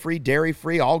 gluten-free,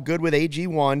 dairy-free, all good with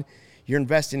AG1, you're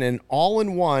investing in an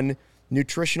all-in-one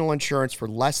nutritional insurance for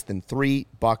less than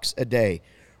 $3 a day.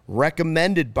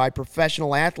 Recommended by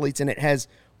professional athletes, and it has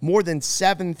more than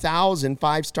 7,000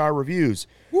 five-star reviews.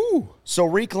 Woo. So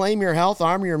reclaim your health,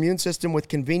 arm your immune system with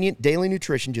convenient daily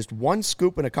nutrition, just one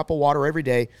scoop and a cup of water every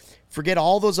day. Forget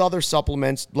all those other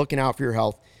supplements looking out for your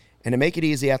health. And to make it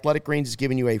easy, Athletic Greens is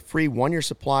giving you a free one-year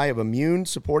supply of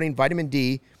immune-supporting vitamin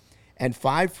D and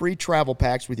 5 free travel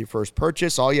packs with your first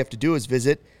purchase. All you have to do is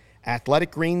visit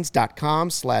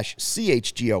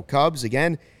athleticgreens.com/CHGO Cubs.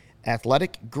 Again,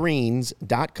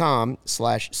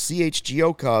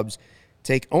 athleticgreens.com/CHGO Cubs.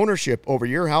 Take ownership over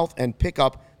your health and pick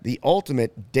up the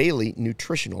ultimate daily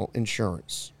nutritional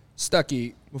insurance.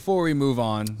 Stuckey, before we move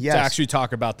on to actually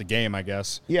talk about the game, I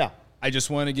guess. Yeah. I just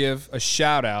want to give a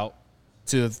shout-out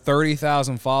to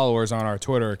 30,000 followers on our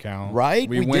Twitter account. Right?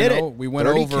 We did it. We went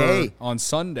 30K. over on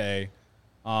Sunday.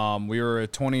 We were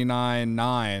at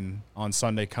 29.9 on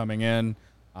Sunday coming in,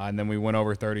 and then we went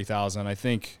over 30,000. I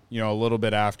think, a little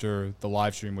bit after the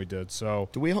live stream we did. So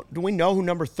do we know who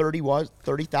number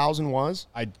 30,000 was?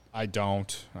 I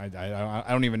don't. I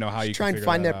don't even know how you try can and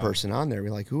find that out. person on there.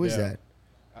 We're like, who is that?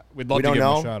 We'd love to give him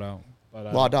a shout out.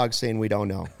 But, Law Dog's saying we don't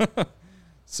know.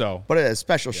 But a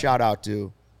special shout out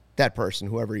to that person,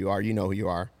 whoever you are. You know who you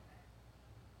are.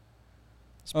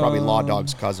 It's probably Law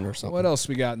Dog's cousin or something. What else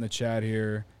we got in the chat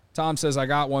here? Tom says, I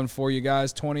got one for you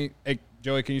guys. Hey,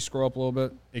 Joey, can you scroll up a little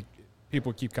bit?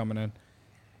 People keep coming in.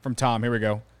 From Tom, here we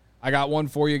go. I got one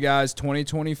for you guys.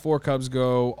 2024 Cubs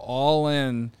go all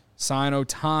in. Sign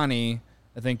Ohtani.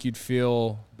 I think you'd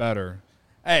feel better.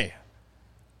 Hey,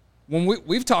 when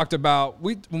we talked about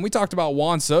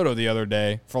Juan Soto the other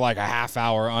day for like a half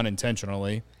hour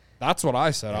unintentionally. That's what I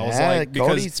said. I was like,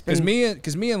 because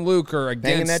me and Luke are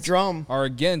against that drum. Are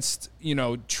against,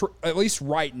 at least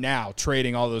right now,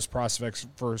 trading all those prospects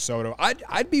for Soto.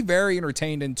 I'd be very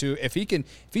entertained into if he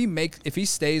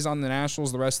stays on the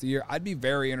Nationals the rest of the year. I'd be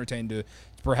very entertained to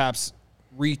perhaps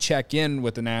recheck in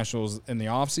with the Nationals in the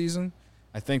offseason.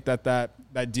 I think that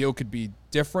deal could be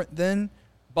different then,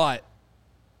 but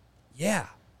yeah,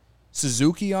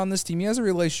 Suzuki on this team. He has a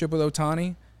relationship with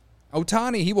Ohtani.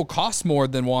 He will cost more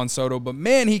than Juan Soto, but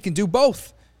man, he can do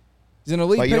both. He's an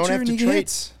elite pitcher and he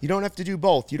hits. You don't have to do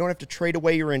both. You don't have to trade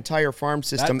away your entire farm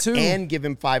system and give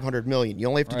him $500 million. You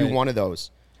only have to do one of those.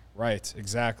 Right,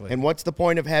 exactly. And what's the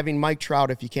point of having Mike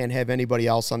Trout if you can't have anybody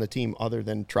else on the team other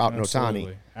than Trout and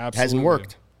Ohtani? Absolutely. Hasn't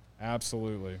worked.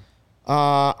 Absolutely.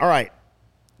 All right.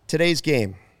 Today's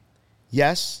game.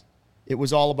 Yes, it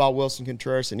was all about Wilson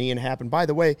Contreras and Ian Happ. By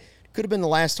the way, it could have been the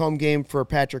last home game for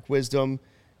Patrick Wisdom.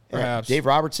 Perhaps. Dave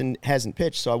Robertson hasn't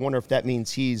pitched, so I wonder if that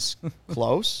means he's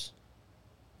close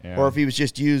or if he was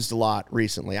just used a lot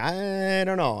recently. I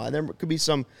don't know. There could be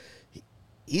some.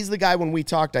 He's the guy when we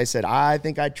talked, I said, I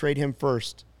think I'd trade him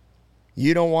first.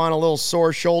 You don't want a little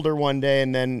sore shoulder one day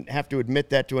and then have to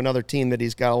admit that to another team that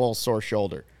he's got a little sore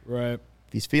shoulder. Right. If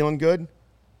he's feeling good,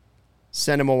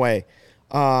 send him away.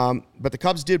 But the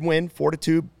Cubs did win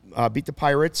 4-2, beat the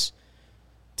Pirates.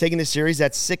 Taking the series,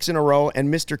 that's 6 in a row.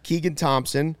 And Mr. Keegan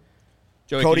Thompson,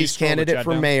 Joey, Cody's candidate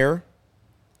for mayor,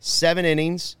 7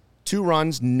 innings, 2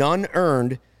 runs, none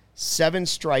earned, 7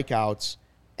 strikeouts,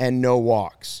 and no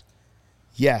walks.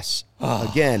 Yes,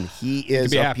 again, he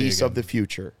is a piece of the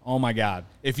future. Oh, my God.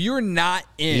 If you're not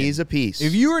in. He's a piece.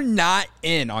 If you're not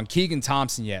in on Keegan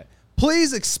Thompson yet,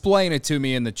 please explain it to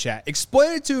me in the chat.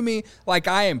 Explain it to me like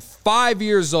I am 5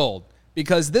 years old,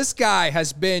 because this guy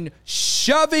has been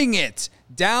shoving it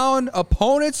down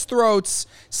opponents' throats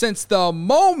since the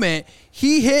moment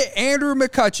he hit Andrew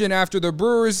McCutchen after the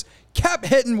Brewers kept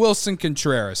hitting Wilson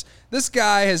Contreras. This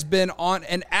guy has been on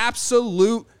an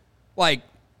absolute, tear.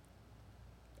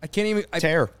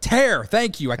 Tear,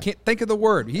 thank you. I can't think of the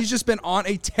word. He's just been on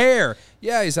a tear.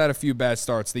 Yeah, he's had a few bad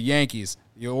starts. The Yankees,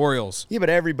 the Orioles. Yeah, but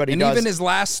everybody does. And even his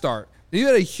last start. He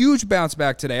had a huge bounce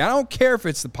back today. I don't care if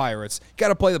it's the Pirates. You got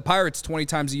to play the Pirates 20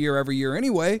 times a year every year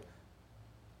anyway.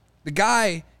 The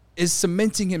guy is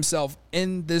cementing himself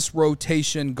in this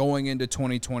rotation going into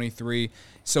 2023.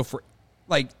 So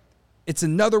it's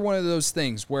another one of those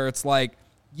things where it's like,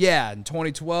 yeah, in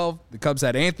 2012, the Cubs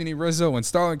had Anthony Rizzo and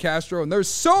Starlin Castro, and there's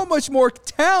so much more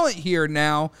talent here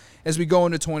now as we go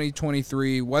into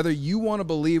 2023. Whether you want to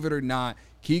believe it or not,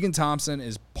 Keegan Thompson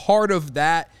is part of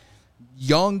that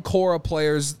young core of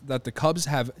players that the Cubs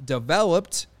have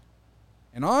developed,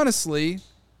 and honestly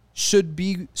should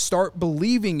start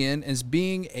believing in as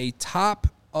being a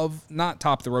not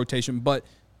top of the rotation, but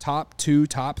top 2,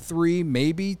 top 3,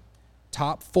 maybe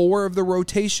top 4 of the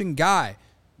rotation guy.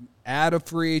 add a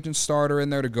free agent starter in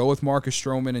there to go with Marcus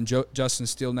Stroman and Justin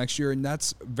Steele next year, and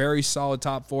that's very solid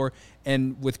top 4.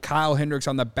 And with Kyle Hendricks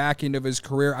on the back end of his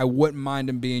career, I wouldn't mind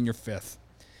him being your 5th.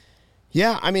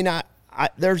 Yeah, I mean,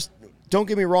 don't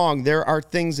get me wrong, there are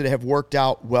things that have worked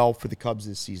out well for the Cubs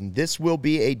this season. This will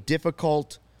be a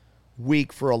difficult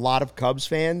week for a lot of Cubs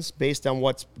fans based on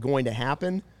what's going to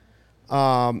happen.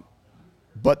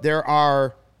 But there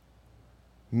are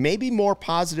maybe more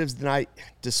positives than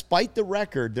despite the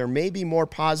record, there may be more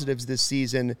positives this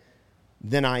season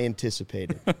than I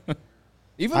anticipated.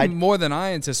 More than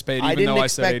I anticipated, I even didn't though I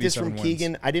said expect this 87 from wins.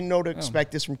 Keegan. I didn't know to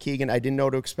expect this from Keegan. I didn't know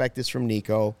to expect this from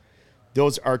Nico.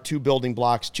 Those are 2 building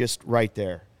blocks just right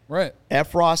there. Right.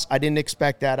 Efros, I didn't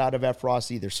expect that out of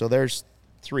Efros either. So there's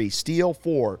 3. Steele,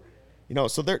 4.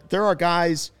 So there are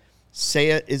guys.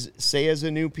 Seiya is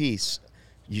a new piece.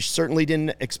 You certainly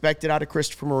didn't expect it out of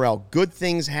Christopher Morel. Good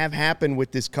things have happened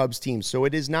with this Cubs team. So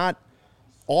it is not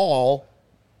all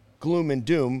gloom and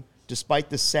doom, despite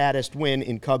the saddest win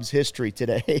in Cubs history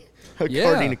today,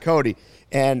 according to Cody.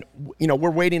 And, we're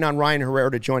waiting on Ryan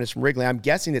Herrera to join us from Wrigley. I'm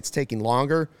guessing it's taking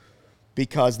longer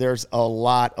because there's a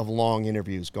lot of long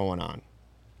interviews going on.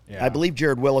 Yeah. I believe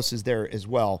Jared Willis is there as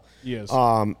well. He is.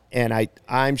 And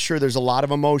I'm sure there's a lot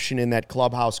of emotion in that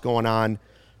clubhouse going on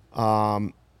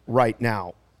right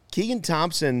now. Keegan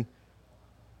Thompson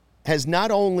has not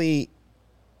only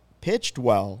pitched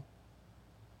well,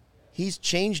 he's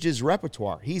changed his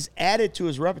repertoire. He's added to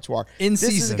his repertoire. This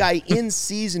is a guy in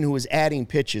season who is adding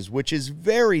pitches, which is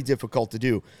very difficult to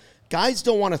do. Guys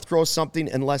don't want to throw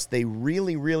something unless they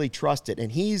really, really trust it.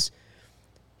 And he's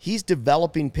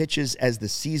developing pitches as the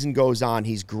season goes on.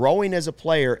 He's growing as a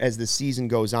player as the season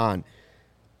goes on.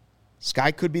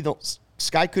 Sky could be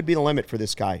the limit for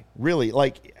this guy. Really,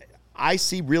 I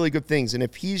see really good things. And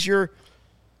if he's your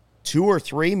 2 or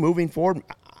 3 moving forward,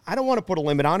 I don't want to put a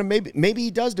limit on him. Maybe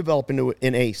he does develop into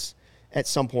an ace at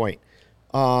some point.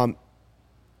 I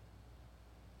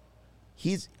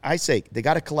say they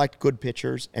got to collect good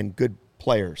pitchers and good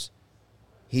players.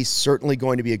 He's certainly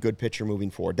going to be a good pitcher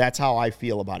moving forward. That's how I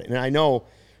feel about it. And I know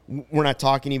we're not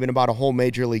talking even about a whole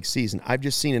major league season. I've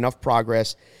just seen enough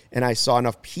progress, and I saw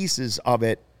enough pieces of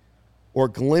it or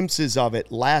glimpses of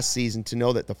it last season to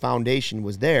know that the foundation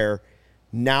was there.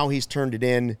 Now he's turned it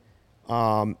in,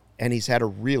 and he's had a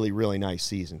really, really nice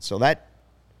season. So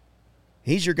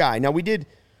he's your guy. Now, we did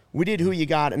Who You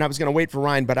Got, and I was going to wait for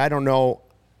Ryan, but I don't know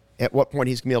at what point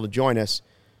he's going to be able to join us.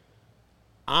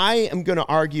 I am going to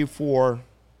argue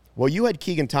you had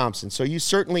Keegan Thompson, so you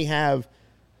certainly have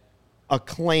a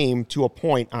claim to a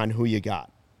point on Who You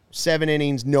Got. 7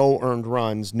 innings, no earned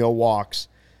runs, no walks,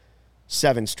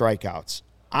 7 strikeouts.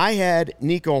 I had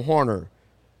Nico Hoerner,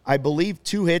 I believe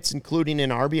 2 hits, including an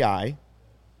RBI.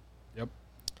 Yep.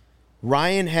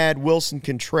 Ryan had Wilson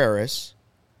Contreras,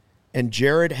 and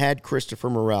Jared had Christopher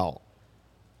Morel.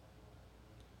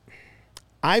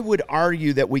 I would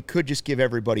argue that we could just give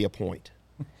everybody a point.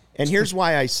 And here's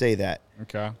why I say that.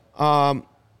 Okay.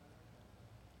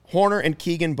 Hoerner and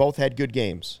Keegan both had good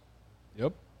games.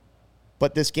 Yep.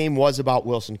 But this game was about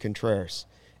Wilson Contreras.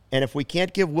 And if we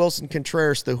can't give Wilson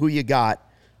Contreras the Who You Got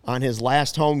on his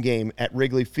last home game at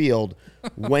Wrigley Field,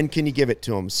 when can you give it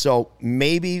to him? So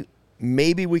maybe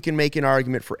we can make an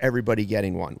argument for everybody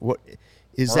getting one. What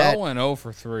is Morel that? went 0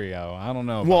 for 3. I don't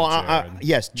know about Jared.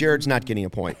 Yes, Jared's not getting a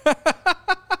point.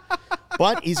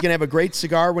 But he's going to have a great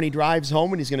cigar when he drives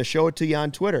home, and he's going to show it to you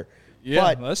on Twitter.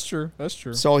 Yeah, that's true. That's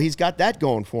true. So he's got that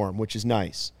going for him, which is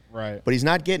nice. Right. But he's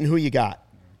not getting Who You Got.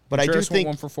 But Contreras I do think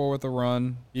went 1 for 4 with a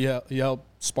run. He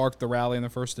helped spark the rally in the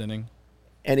first inning.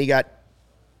 And he got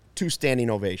 2 standing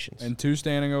ovations. And 2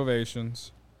 standing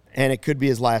ovations. And it could be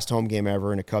his last home game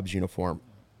ever in a Cubs uniform.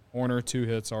 Hoerner, 2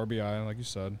 hits, RBI, like you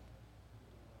said.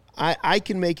 I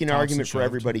can make an Thompson argument for shoved.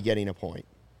 everybody getting a point.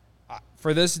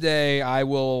 For this day, I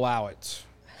will allow it.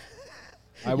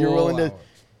 You're willing to.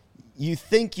 You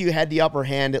think you had the upper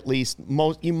hand at least.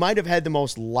 You might have had the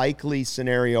most likely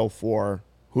scenario for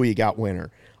Who You Got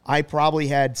winner. I probably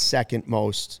had second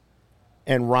most,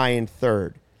 and Ryan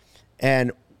third.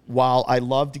 And while I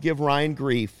love to give Ryan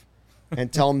grief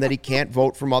and tell him that he can't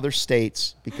vote from other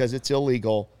states because it's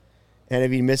illegal, and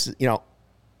if he misses,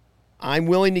 I'm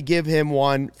willing to give him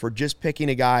one for just picking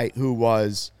a guy who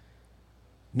was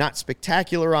not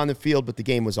spectacular on the field, but the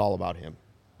game was all about him.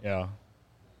 Yeah.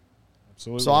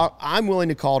 Absolutely. So I'm willing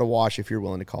to call it a wash if you're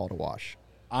willing to call it a wash.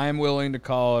 I'm willing to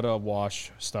call it a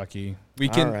wash, Stuckey. We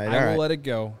can. All right, I will let it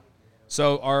go.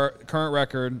 So our current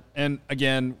record, and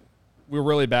again, we're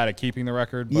really bad at keeping the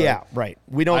record. But yeah, right.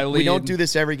 We don't do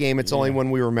this every game. It's only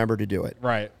when we remember to do it.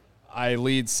 Right. I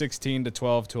lead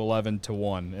 16-12 to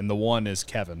 11-1, and the 1 is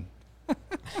Kevin.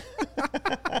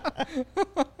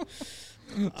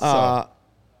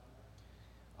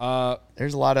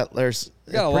 There's a lot of there's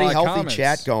We got a a pretty lot of healthy comments.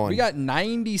 chat going. We got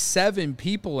 97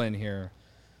 people in here.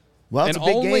 Well, it's and a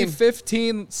big only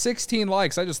game. 16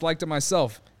 likes. I just liked it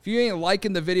myself. If you ain't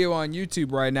liking the video on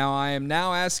YouTube right now, I am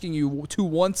now asking you to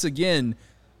once again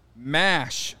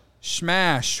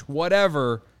smash,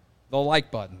 whatever, the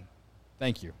like button.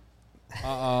 Thank you.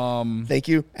 Thank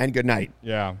you and good night.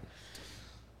 Yeah.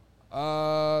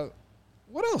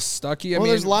 What else, Stucky?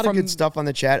 There's a lot of good stuff on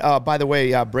the chat. By the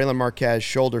way, Braylon Marquez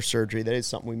shoulder surgery. That is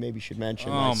something we maybe should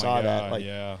mention. I saw that.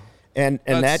 Yeah. And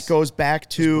that goes back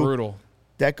to brutal.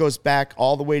 That goes back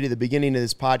all the way to the beginning of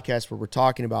this podcast where we're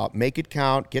talking about make it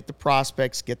count, get the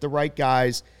prospects, get the right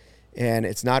guys. And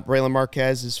it's not Braylon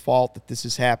Marquez's fault that this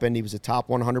has happened. He was a top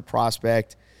 100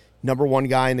 prospect, number one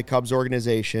guy in the Cubs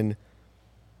organization.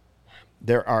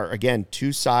 There are, again,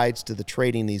 two sides to the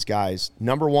trading these guys.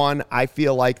 Number one, I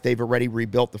feel like they've already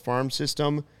rebuilt the farm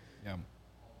system. Yeah.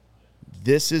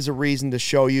 This is a reason to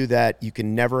show you that you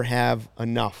can never have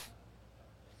enough.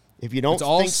 If you don't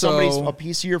think somebody's a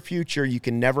piece of your future, you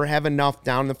can never have enough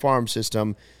down in the farm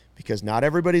system because not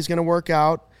everybody's going to work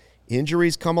out.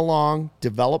 Injuries come along.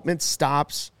 Development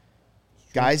stops.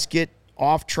 Guys get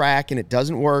off track, and it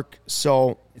doesn't work.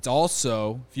 So it's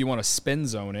also, if you want to spin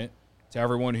zone it, to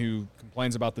everyone who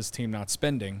complains about this team not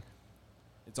spending,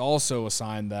 it's also a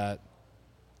sign that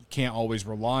you can't always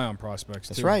rely on prospects.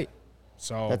 That's right.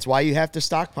 So that's why you have to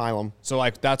stockpile them. So,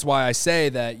 that's why I say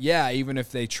that, yeah, even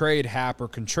if they trade Happ or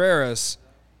Contreras,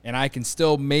 and I can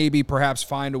still maybe perhaps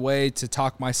find a way to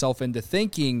talk myself into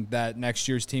thinking that next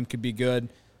year's team could be good,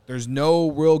 there's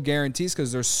no real guarantees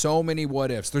because there's so many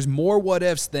what-ifs. There's more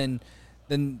what-ifs than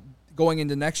going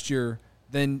into next year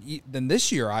than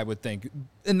this year, I would think.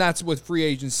 And that's with free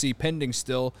agency pending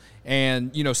still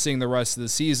and, seeing the rest of the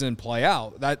season play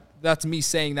out. That's me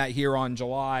saying that here on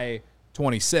July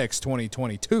 26,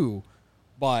 2022.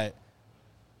 But,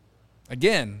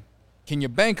 again, can you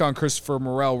bank on Christopher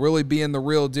Morel really being the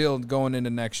real deal going into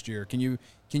next year? Can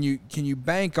you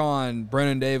bank on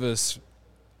Brennan Davis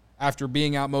after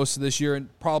being out most of this year and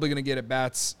probably going to get at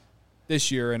bats this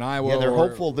year in Iowa? Yeah, they're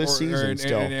hopeful this season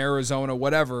still. In Arizona,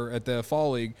 whatever, at the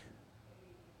Fall League.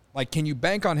 Like, can you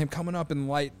bank on him coming up and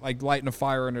lighting a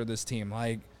fire under this team?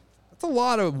 Like, that's a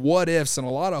lot of what-ifs and a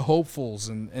lot of hopefuls,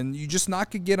 and you just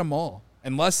not could get them all.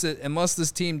 Unless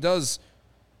this team does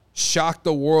shock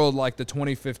the world like the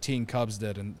 2015 Cubs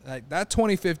did. And that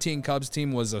 2015 Cubs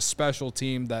team was a special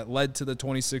team that led to the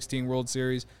 2016 World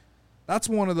Series. That's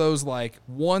one of those, like,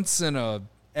 once in a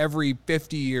every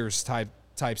 50 years type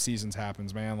seasons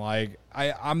happens, man. Like,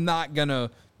 I'm not gonna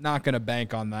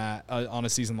bank on that on a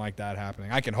season like that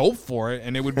happening. I can hope for it,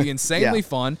 and it would be insanely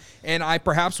fun. And I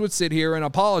perhaps would sit here and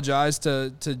apologize to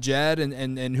Jed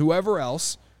and whoever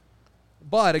else.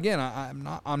 But again,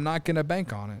 I'm not gonna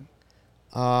bank on it.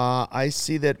 I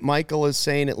see that Michael is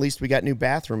saying at least we got new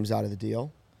bathrooms out of the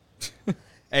deal.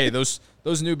 Hey, those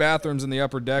new bathrooms in the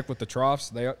upper deck with the troughs,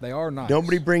 they are nice.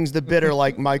 Nobody brings the bitter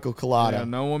like Michael Collada. Yeah,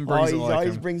 no one brings it like him. He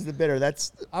always brings the bitter.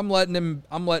 I'm letting him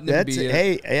be it.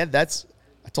 Hey,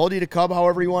 I told you to cub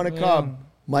however you want to cub.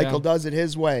 Michael does it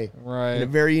his way. Right. In a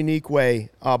very unique way.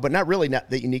 But not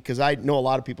that unique because I know a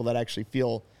lot of people that actually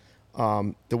feel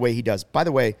the way he does. By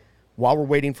the way, while we're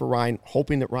waiting for Ryan,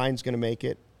 hoping that Ryan's going to make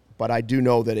it, but I do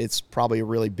know that it's probably a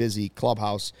really busy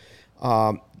clubhouse.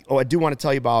 I do want to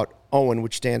tell you about OWYN,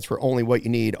 which stands for Only What You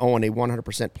Need. OWYN, a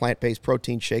 100% plant-based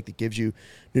protein shake that gives you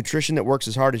nutrition that works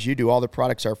as hard as you do. All the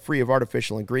products are free of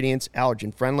artificial ingredients,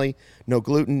 allergen-friendly, no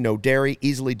gluten, no dairy,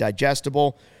 easily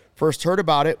digestible. First heard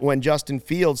about it when Justin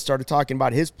Fields started talking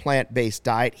about his plant-based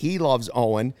diet. He loves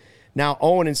OWYN. Now,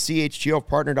 OWYN and CHGO have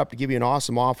partnered up to give you an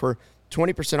awesome offer.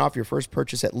 20% off your first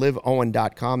purchase at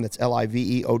liveowyn.com. That's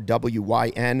LIVEOWYN.com.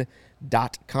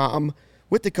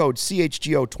 With the code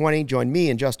CHGO20, join me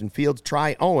and Justin Fields.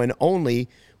 Try OWYN, only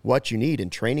what you need. And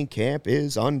training camp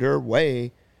is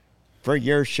underway for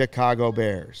your Chicago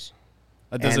Bears.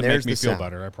 That doesn't make me feel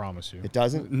better, I promise you. It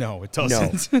doesn't? No, it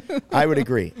doesn't. No, I would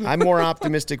agree. I'm more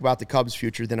optimistic about the Cubs'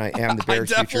 future than I am the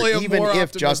Bears' future, even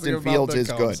if Justin Fields is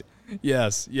good.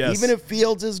 Yes. Even if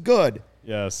Fields is good.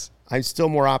 Yes. I'm still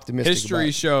more optimistic.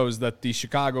 History shows that the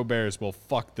Chicago Bears will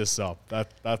fuck this up.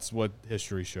 That's what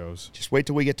history shows. Just wait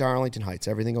till we get to Arlington Heights.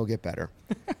 Everything will get better.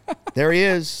 There he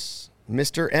is,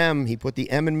 Mr. M. He put the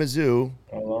M in Mizzou.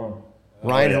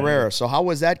 Ryan Herrera. So how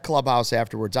was that clubhouse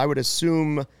afterwards? I would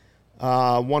assume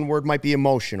one word might be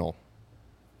emotional.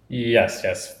 Yes.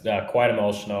 Quite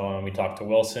emotional. And we talked to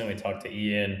Wilson. We talked to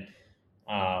Ian.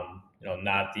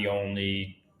 Not the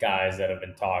only guys that have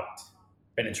been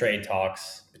in trade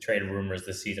talks, trade rumors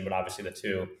this season, but obviously the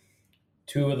two.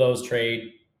 two of those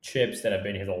trade chips that have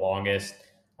been here the longest.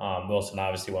 Wilson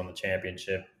obviously won the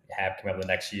championship. Hap came up the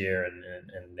next year,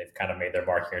 and they've kind of made their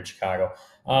mark here in Chicago.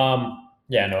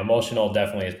 Emotional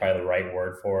definitely is probably the right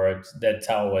word for it. That's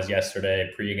how it was yesterday,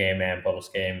 pregame and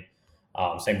post-game.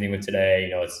 Same thing with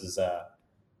today. This is the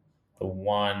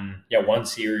one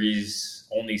series,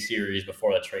 only series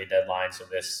before the trade deadline. So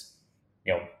this,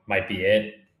 might be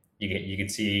it. You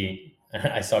could see,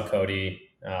 I saw Cody,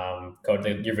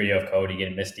 your video of Cody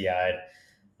getting misty-eyed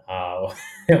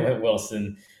with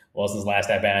Wilson's last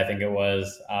at bat, I think it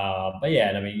was.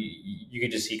 You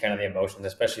could just see kind of the emotions,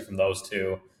 especially from those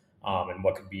two, and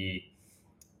what could be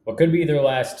their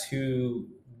last two,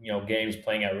 games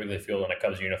playing at Wrigley Field in a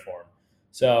Cubs uniform.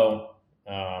 So,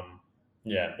 I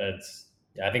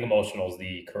think emotional is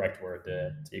the correct word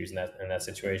to use in that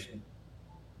situation.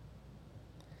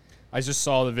 I just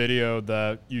saw the video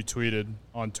that you tweeted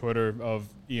on Twitter of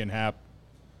Ian Happ.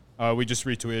 We just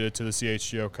retweeted it to the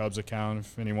CHGO Cubs account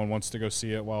if anyone wants to go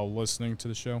see it while listening to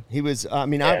the show. He was,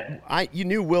 you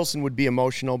knew Wilson would be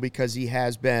emotional because he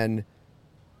has been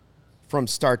from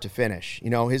start to finish.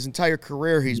 His entire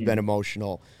career he's been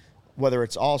emotional, whether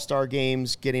it's all-star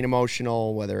games, getting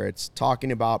emotional, whether it's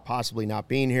talking about possibly not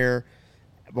being here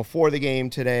before the game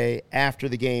today, after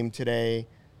the game today,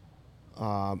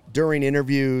 during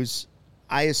interviews.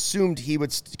 I assumed he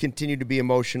would continue to be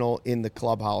emotional in the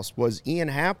clubhouse. Was Ian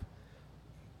Happ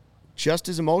just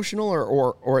as emotional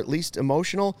or at least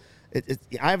emotional?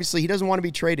 Obviously, he doesn't want to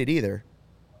be traded either.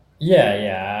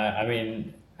 Yeah.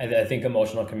 I think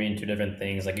emotional can mean two different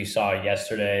things. Like you saw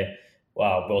yesterday,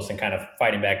 Wilson kind of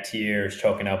fighting back tears,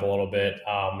 choking up a little bit.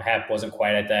 Happ wasn't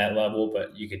quite at that level,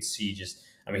 but you could see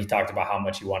he talked about how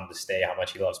much he wanted to stay, how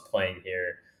much he loves playing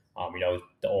here.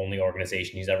 The only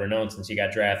organization he's ever known since he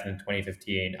got drafted in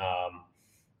 2015.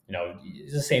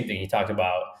 It's the same thing. He talked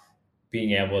about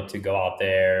being able to go out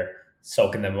there,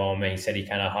 soak in the moment. He said he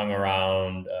kind of hung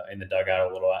around in the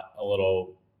dugout a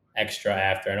little extra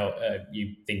after. I know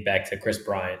you think back to Chris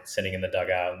Bryant sitting in the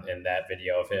dugout in that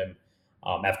video of him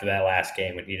after that last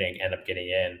game when he didn't end up getting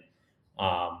in.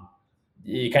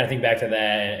 You kind of think back to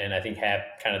that, and I think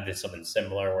Happ kind of did something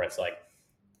similar where it's like,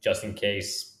 just in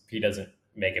case he doesn't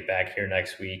make it back here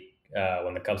next week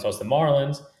when the Cubs host the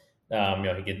Marlins,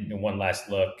 he get one last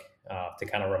look to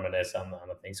kind of reminisce on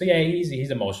the thing. So yeah,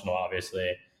 he's emotional,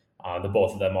 obviously. The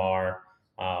both of them are.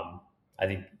 I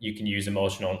think you can use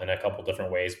emotional in a couple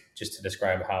different ways just to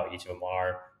describe how each of them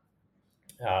are.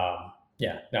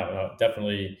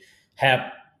 Definitely.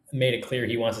 Happ made it clear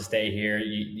he wants to stay here.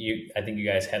 I think you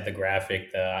guys had the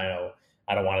graphic. I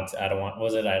want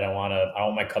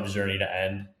my Cubs journey to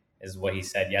end, is what he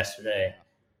said yesterday.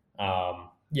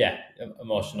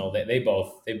 Emotional. They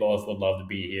both would love to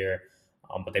be here,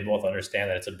 but they both understand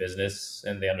that it's a business,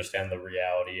 and they understand the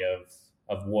reality of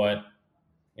what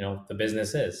the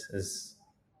business is.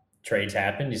 Trades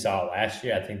happen. You saw it last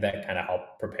year. I think that kind of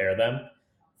helped prepare them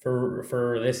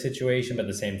for this situation, but at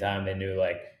the same time, they knew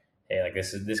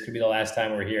this could be the last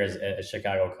time we're here as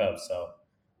Chicago Cubs. So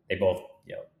they both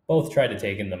tried to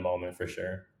take in the moment for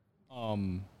sure.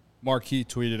 Marquis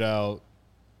tweeted out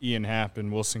Ian Happ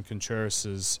and Wilson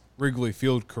Contreras' Wrigley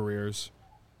Field careers.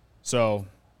 So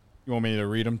you want me to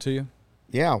read them to you?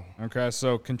 Yeah. Okay,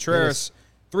 so Contreras,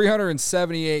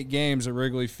 378 games at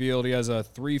Wrigley Field. He has a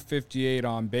 .358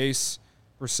 on base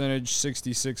percentage,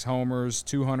 66 homers,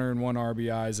 201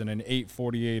 RBIs, and an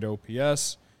 .848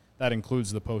 OPS. That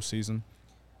includes the postseason.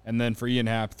 And then for Ian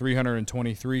Happ,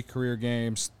 323 career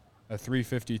games, a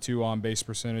 .352 on base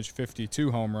percentage,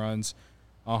 52 home runs,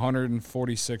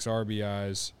 146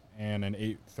 RBIs, and an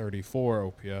 .834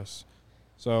 OPS.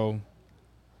 So,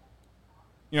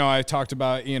 I talked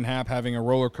about Ian Happ having a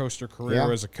roller coaster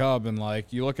career as a Cub, and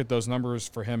you look at those numbers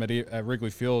for him at Wrigley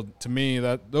Field. To me,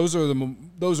 those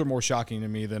are more shocking to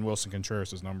me than Wilson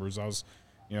Contreras' numbers.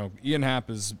 Ian Happ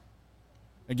is,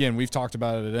 again, we've talked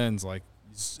about it at ends.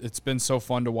 It's been so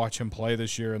fun to watch him play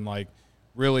this year and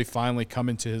really finally come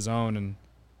into his own, and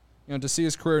to see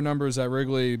his career numbers at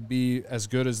Wrigley be as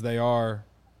good as they are,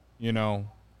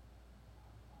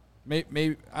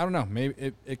 maybe I don't know.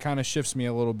 Maybe it kind of shifts me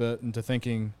a little bit into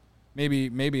thinking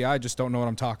maybe I just don't know what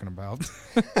I'm talking about.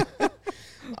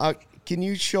 Can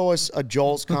you show us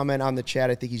Joel's comment on the chat?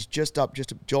 I think he's just up,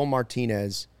 Joel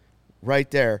Martinez right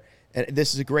there. And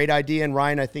this is a great idea. And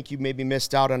Ryan, I think you maybe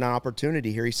missed out on an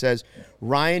opportunity here. He says,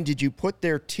 Ryan, did you put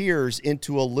their tears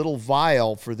into a little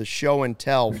vial for the show and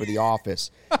tell for The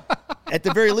Office? at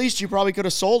the very least, you probably could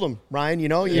have sold him, Ryan. You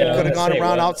know, you Yeah, I could have was gone gonna say,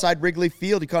 around what? outside Wrigley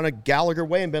Field. You kind of Gallagher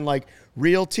way and been like,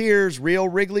 real tears, real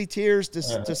Wrigley tears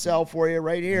to sell for you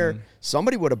right here.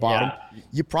 Somebody would have bought him.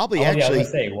 You probably I was actually, gonna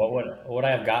say, what would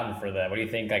I have gotten for that? What do you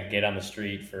think I could get on the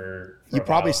street for you a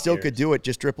probably vial of still tears? could do it.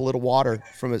 Just drip a little water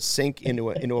from a sink into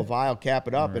a vial, cap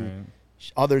it up, and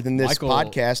other than this Michael-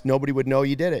 podcast, nobody would know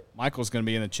you did it. Michael's going to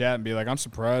be in the chat and be like, I'm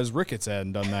surprised Ricketts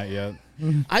hadn't done that yet.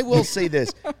 I will say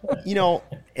this, you know,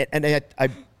 and I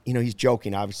you know, he's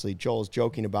joking, obviously. Joel's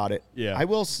joking about it. Yeah. I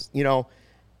will, you know,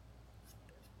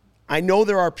 I know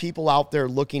there are people out there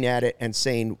looking at it and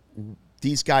saying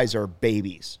these guys are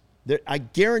babies. I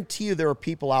guarantee you there are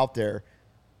people out there,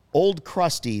 old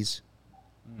crusties,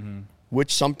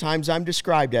 which sometimes I'm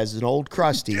described as an old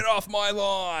crusty. Get off my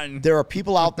lawn. There are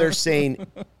people out there saying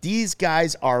these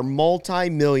guys are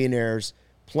multimillionaires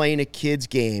playing a kid's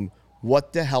game.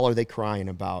 What the hell are they crying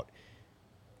about?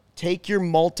 Take your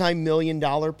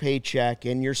multi-million-dollar paycheck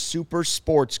and your super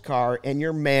sports car and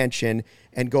your mansion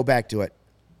and go back to it.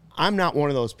 I'm not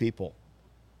one of those people.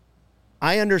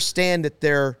 I understand that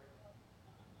they're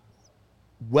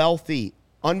wealthy,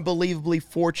 unbelievably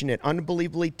fortunate,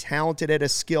 unbelievably talented at a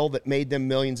skill that made them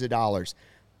millions of dollars.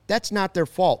 That's not their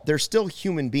fault. They're still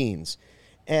human beings.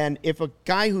 And if a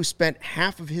guy who spent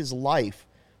half of his life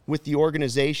with the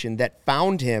organization that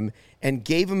found him and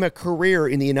gave him a career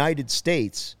in the United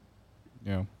States,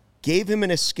 Yeah. gave him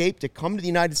an escape to come to the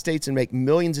United States and make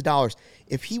millions of dollars,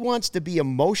 if he wants to be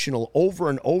emotional over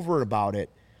and over about it,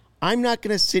 I'm not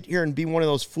going to sit here and be one of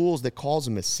those fools that calls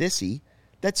him a sissy.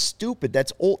 That's stupid.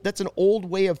 That's old. That's an old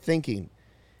way of thinking.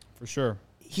 For sure.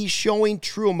 He's showing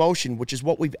true emotion, which is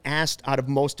what we've asked out of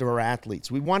most of our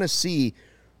athletes. We want to see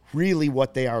really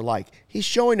what they are like. He's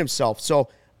showing himself. So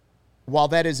while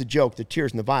that is a joke, the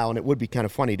tears in the vial, and it would be kind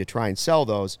of funny to try and sell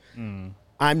those,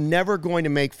 I'm never going to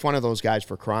make fun of those guys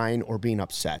for crying or being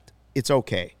upset. It's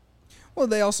okay. Well,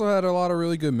 they also had a lot of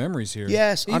really good memories here.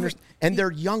 Yes, Even- and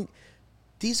they're young.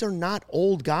 These are not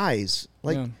old guys.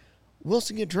 Like Yeah.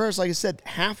 Wilson Contreras, like I said,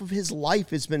 half of his life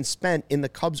has been spent in the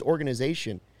Cubs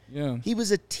organization. Yeah. He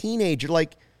was a teenager,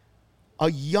 like a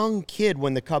young kid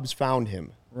when the Cubs found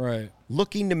him, Right.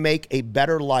 looking to make a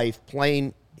better life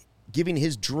playing, giving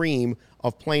his dream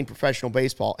of playing professional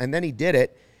baseball. And then he did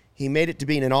it. He made it to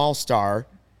being an all-star.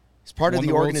 He's part of Won the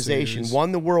the World organization, Series.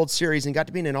 won the World Series, and got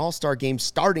to be in an all-star game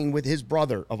starting with his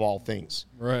brother, of all things.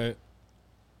 Right.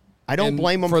 I don't And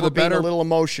blame him for for, the being better- a little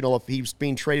emotional if he's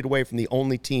being traded away from the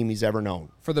only team he's ever known.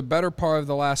 For the better part of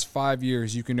the last 5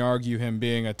 years, you can argue him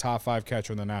being a top 5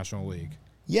 catcher in the National League.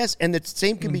 Yes, and the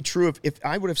same can be true if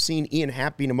I would have seen Ian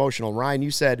Happ being emotional. Ryan,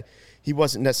 you said he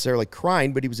wasn't necessarily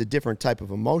crying, but he was a different type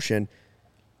of emotion.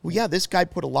 Well, yeah, this guy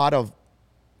put a lot of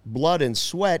blood and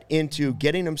sweat into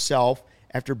getting himself,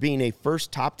 after being a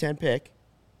first round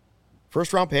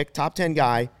pick, top 10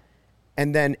 guy,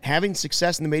 and then having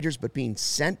success in the majors, but being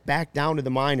sent back down to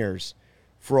the minors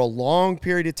for a long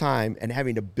period of time and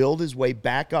having to build his way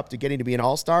back up to getting to be an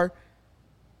all-star.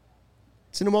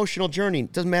 It's an emotional journey.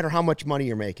 It doesn't matter how much money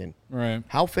you're making, Right.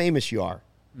 how famous you are.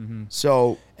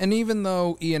 So, And even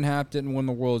though Ian Happ didn't win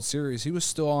the World Series, he was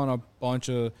still on a bunch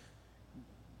of,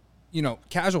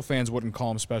 casual fans wouldn't call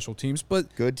them special teams,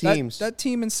 but Good teams. That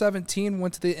team in 17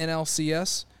 went to the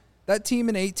NLCS. That team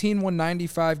in 18 won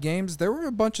 95 games. There were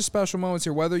a bunch of special moments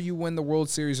here, whether you win the World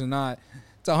Series or not.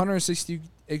 It's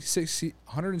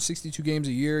 162 games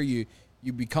a year. You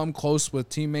become close with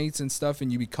teammates and stuff,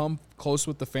 and you become close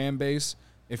with the fan base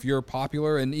if you're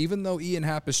popular. And even though Ian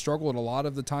Happ has struggled a lot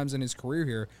of the times in his career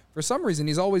here, for some reason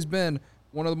he's always been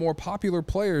one of the more popular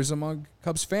players among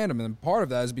Cubs fandom. And part of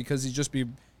that is because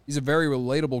he's a very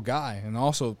relatable guy, and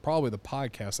also probably the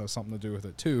podcast has something to do with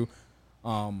it too.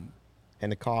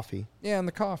 and the coffee. Yeah, and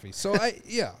the coffee. So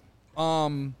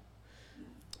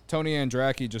Tony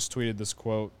Andracki just tweeted this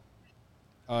quote.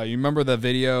 You remember the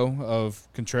video of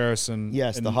Contreras and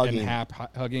Yes, the and hugging. Happ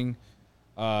hugging?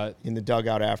 In the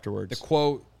dugout afterwards. The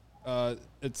quote,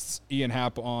 it's Ian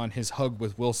Happ on his hug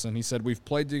with Wilson. He said, "We've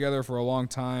played together for a long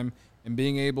time, and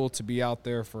being able to be out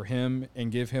there for him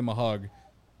and give him a hug,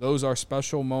 those are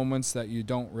special moments that you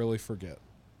don't really forget."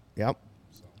 Yep.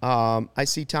 I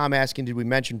see Tom asking, did we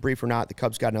mention brief or not? The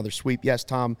Cubs got another sweep. Yes,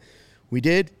 Tom, we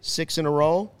did. 6 in a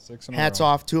row. 6 in a Hats row.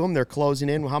 off to them. They're closing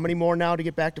in. How many more now to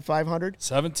get back to 500?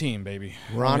 17, baby.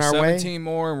 We're on Only our way. 17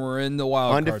 more, and we're in the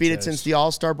wild card Undefeated chase. since the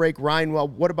All-Star break. Ryan, well,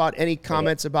 what about any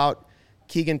comments about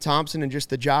Keegan Thompson and just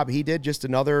the job he did? Just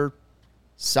another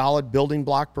solid building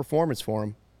block performance for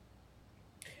him.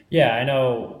 Yeah, I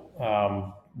know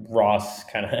Ross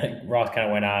kind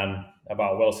of went on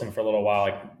about Wilson for a little while.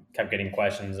 I kept getting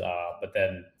questions, but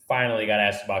then finally got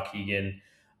asked about Keegan.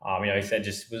 He said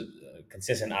just was a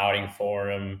consistent outing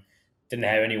for him. Didn't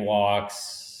have any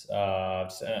walks,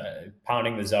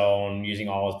 pounding the zone, using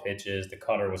all his pitches. The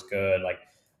cutter was good. Like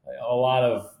a lot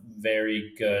of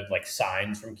very good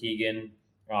signs from Keegan.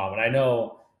 And I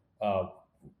know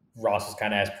Ross was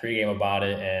kind of asked pregame about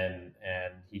it, and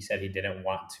he said he didn't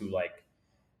want to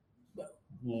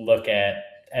look at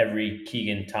every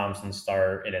Keegan Thompson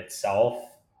start in itself,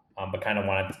 but kind of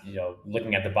wanted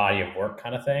looking at the body of work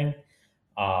kind of thing.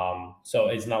 So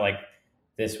it's not like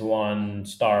this one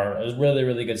start, it was really,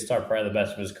 really good start, probably the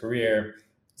best of his career.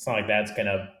 It's not like that's going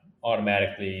to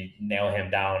automatically nail him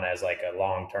down as a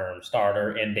long-term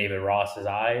starter in David Ross's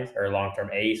eyes, or long-term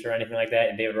ace or anything like that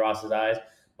in David Ross's eyes.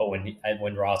 But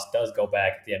when Ross does go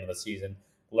back at the end of the season,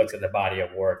 looks at the body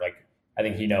of work, I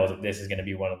think he knows that this is going to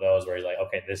be one of those where he's like,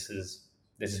 okay, this is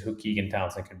who Keegan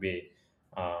Thompson could be.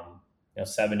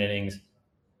 7 innings,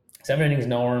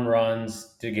 no earned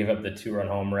runs, to give up the 2-run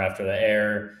homer after the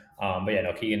error.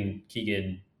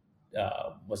 Keegan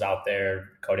was out there.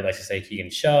 Cody likes to say Keegan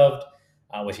shoved,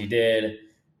 which he did.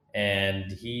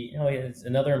 And he has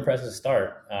another impressive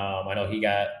start. I know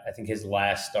I think his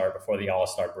last start before the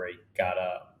All-Star break got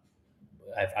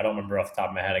I don't remember off the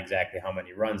top of my head exactly how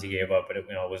many runs he gave up, but it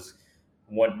was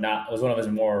one of his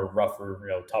more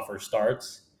rougher, tougher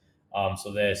starts.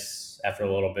 So this, after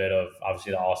a little bit of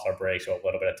obviously the All-Star break, so a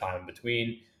little bit of time in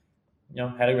between,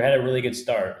 had a really good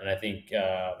start. And I think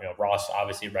Ross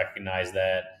obviously recognized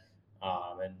that.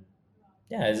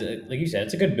 Like you said,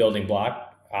 it's a good building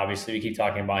block. Obviously, we keep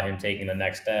talking about him taking the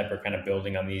next step or kind of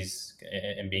building on these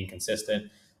and being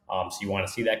consistent. So you want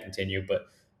to see that continue, but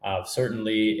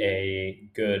certainly a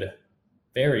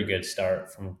very good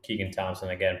start from Keegan Thompson.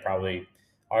 Again, probably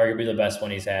arguably the best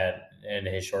one he's had in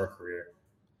his short career.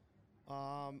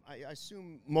 I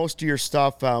assume most of your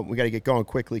stuff, we got to get going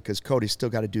quickly because Cody's still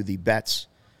got to do the bets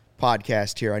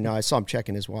podcast here. I know I saw him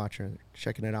checking his watch or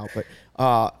checking it out, but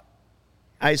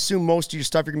I assume most of your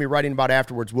stuff you're going to be writing about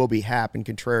afterwards will be Happ and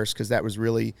Contreras because that was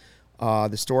really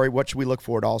the story. What should we look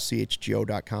for at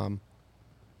allchgo.com?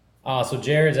 So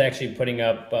Jared's actually putting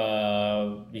up,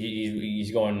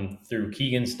 he's going through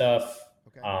Keegan stuff.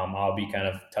 Okay. I'll be kind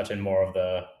of touching more of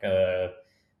the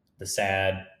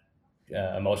sad,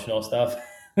 emotional stuff.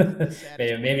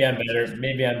 maybe I'm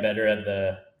better at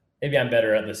the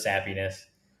sappiness.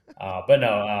 But no,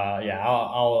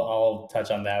 I'll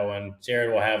touch on that one.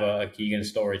 Jared will have a Keegan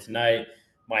story tonight.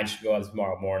 Mine should go out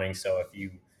tomorrow morning. So if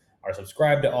you are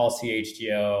subscribed to All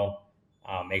CHGO,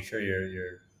 make sure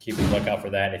you're keeping a lookout for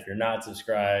that. If you're not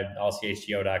subscribed,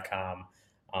 allchgo.com.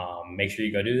 Make sure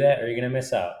you go do that, or you're gonna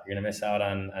miss out. You're gonna miss out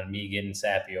on me getting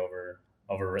sappy over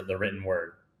the written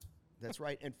word. That's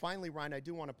right. And finally, Ryan, I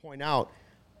do want to point out,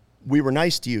 we were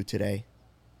nice to you today.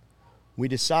 We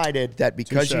decided that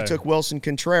because you took Wilson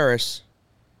Contreras,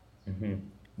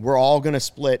 we're all going to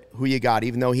split who you got,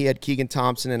 even though he had Keegan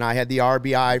Thompson and I had the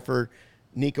RBI for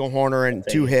Nico Horner and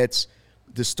 2 hits.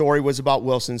 The story was about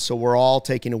Wilson, so we're all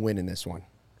taking a win in this one.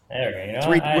 There we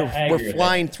go. We're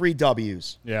flying 3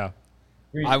 W's. Yeah.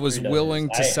 I was willing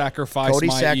to sacrifice Cody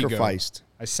my sacrificed. ego.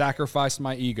 I sacrificed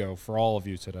my ego for all of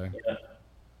you today. Yeah.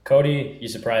 Cody, you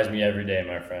surprise me every day,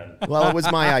 my friend. Well, it was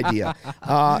my idea.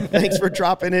 Thanks for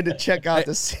dropping in to check out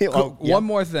the seal. One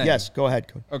more thing. Yes, go ahead,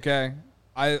 Cody. Okay.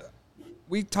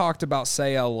 We talked about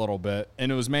Seiya a little bit,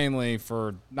 and it was mainly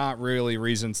for not really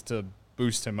reasons to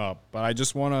boost him up. But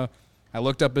I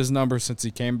looked up his numbers since he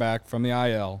came back from the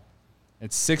IL.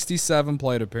 It's 67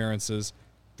 plate appearances,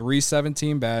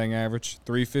 317 batting average,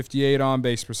 358 on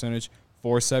base percentage,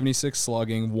 476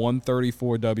 slugging,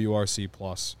 134 WRC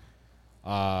plus.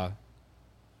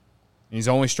 He's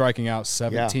only striking out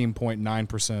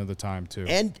 17.9% of the time too.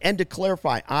 And to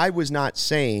clarify, I was not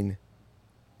saying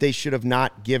they should have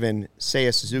not given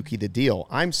Seiya Suzuki the deal.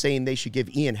 I'm saying they should give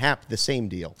Ian Happ the same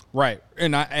deal. Right.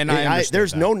 And I understand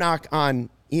there's that. no knock on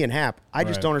Ian Happ. I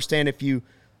just don't understand if you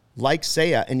like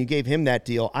Seiya and you gave him that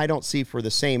deal. I don't see for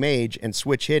the same age and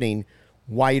switch hitting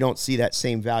why you don't see that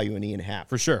same value in Ian Happ.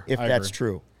 For sure. If that's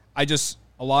true. A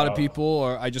lot of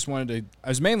people I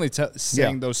was mainly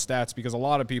saying those stats because a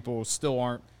lot of people still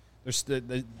aren't,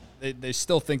 they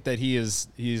still think that he's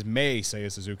May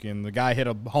Seiya Suzuki, and the guy hit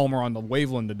a homer on the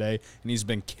Waveland today, and he's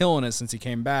been killing it since he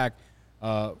came back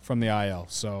from the IL.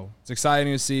 So it's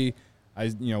exciting to see.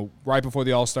 Right before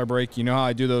the All-Star break, you know how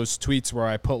I do those tweets where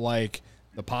I put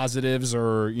the positives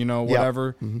or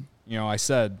whatever. Yeah. Mm-hmm. I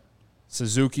said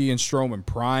Suzuki and Stroman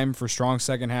prime for strong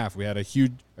second half. We had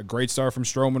a great start from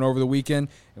Stroman over the weekend,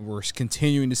 and we're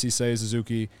continuing to see Seiya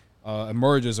Suzuki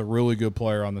emerge as a really good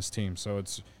player on this team. So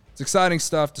it's exciting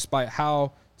stuff, despite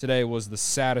how today was the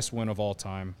saddest win of all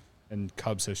time. in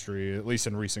Cubs history, at least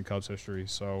in recent Cubs history.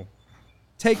 So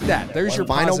take that. There's your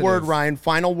final positive. word, Ryan.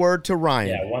 Final word to Ryan.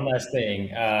 Yeah, one last thing.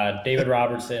 David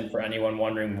Robertson, for anyone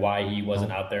wondering why he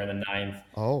wasn't out there in the ninth.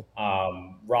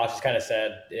 Ross kind of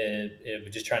said it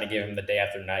was just trying to give him the day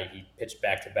after night. He pitched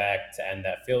back-to-back to end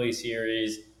that Philly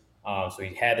series. So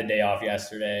he had the day off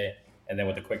yesterday. And then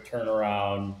with a quick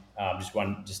turnaround,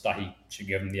 just thought he should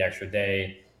give him the extra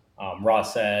day.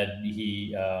 Ross said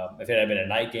if it had been a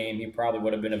night game, he probably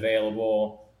would have been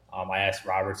available. I asked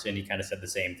Robertson, he kind of said the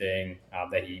same thing,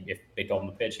 that if they told him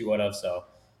to pitch, he would have. So,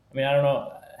 I mean, I don't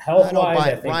know.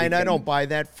 Health-wise, Ryan, I don't buy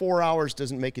that. 4 hours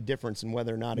doesn't make a difference in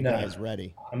whether or not a guy is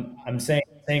ready. I'm saying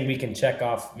we can check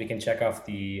off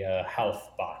the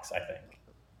health box. I think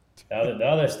the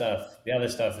other stuff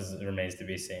remains to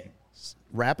be seen.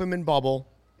 Wrap him in bubble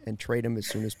and trade him as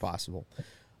soon as possible.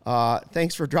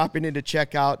 Thanks for dropping in to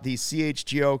check out the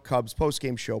CHGO Cubs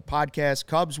postgame show podcast.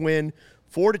 Cubs win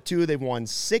 4-2. They've won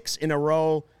 6 in a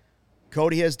row.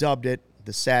 Cody has dubbed it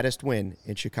the saddest win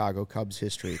in Chicago Cubs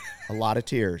history. A lot of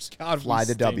tears. God, fly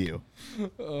the stink. W.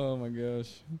 Oh, my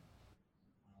gosh.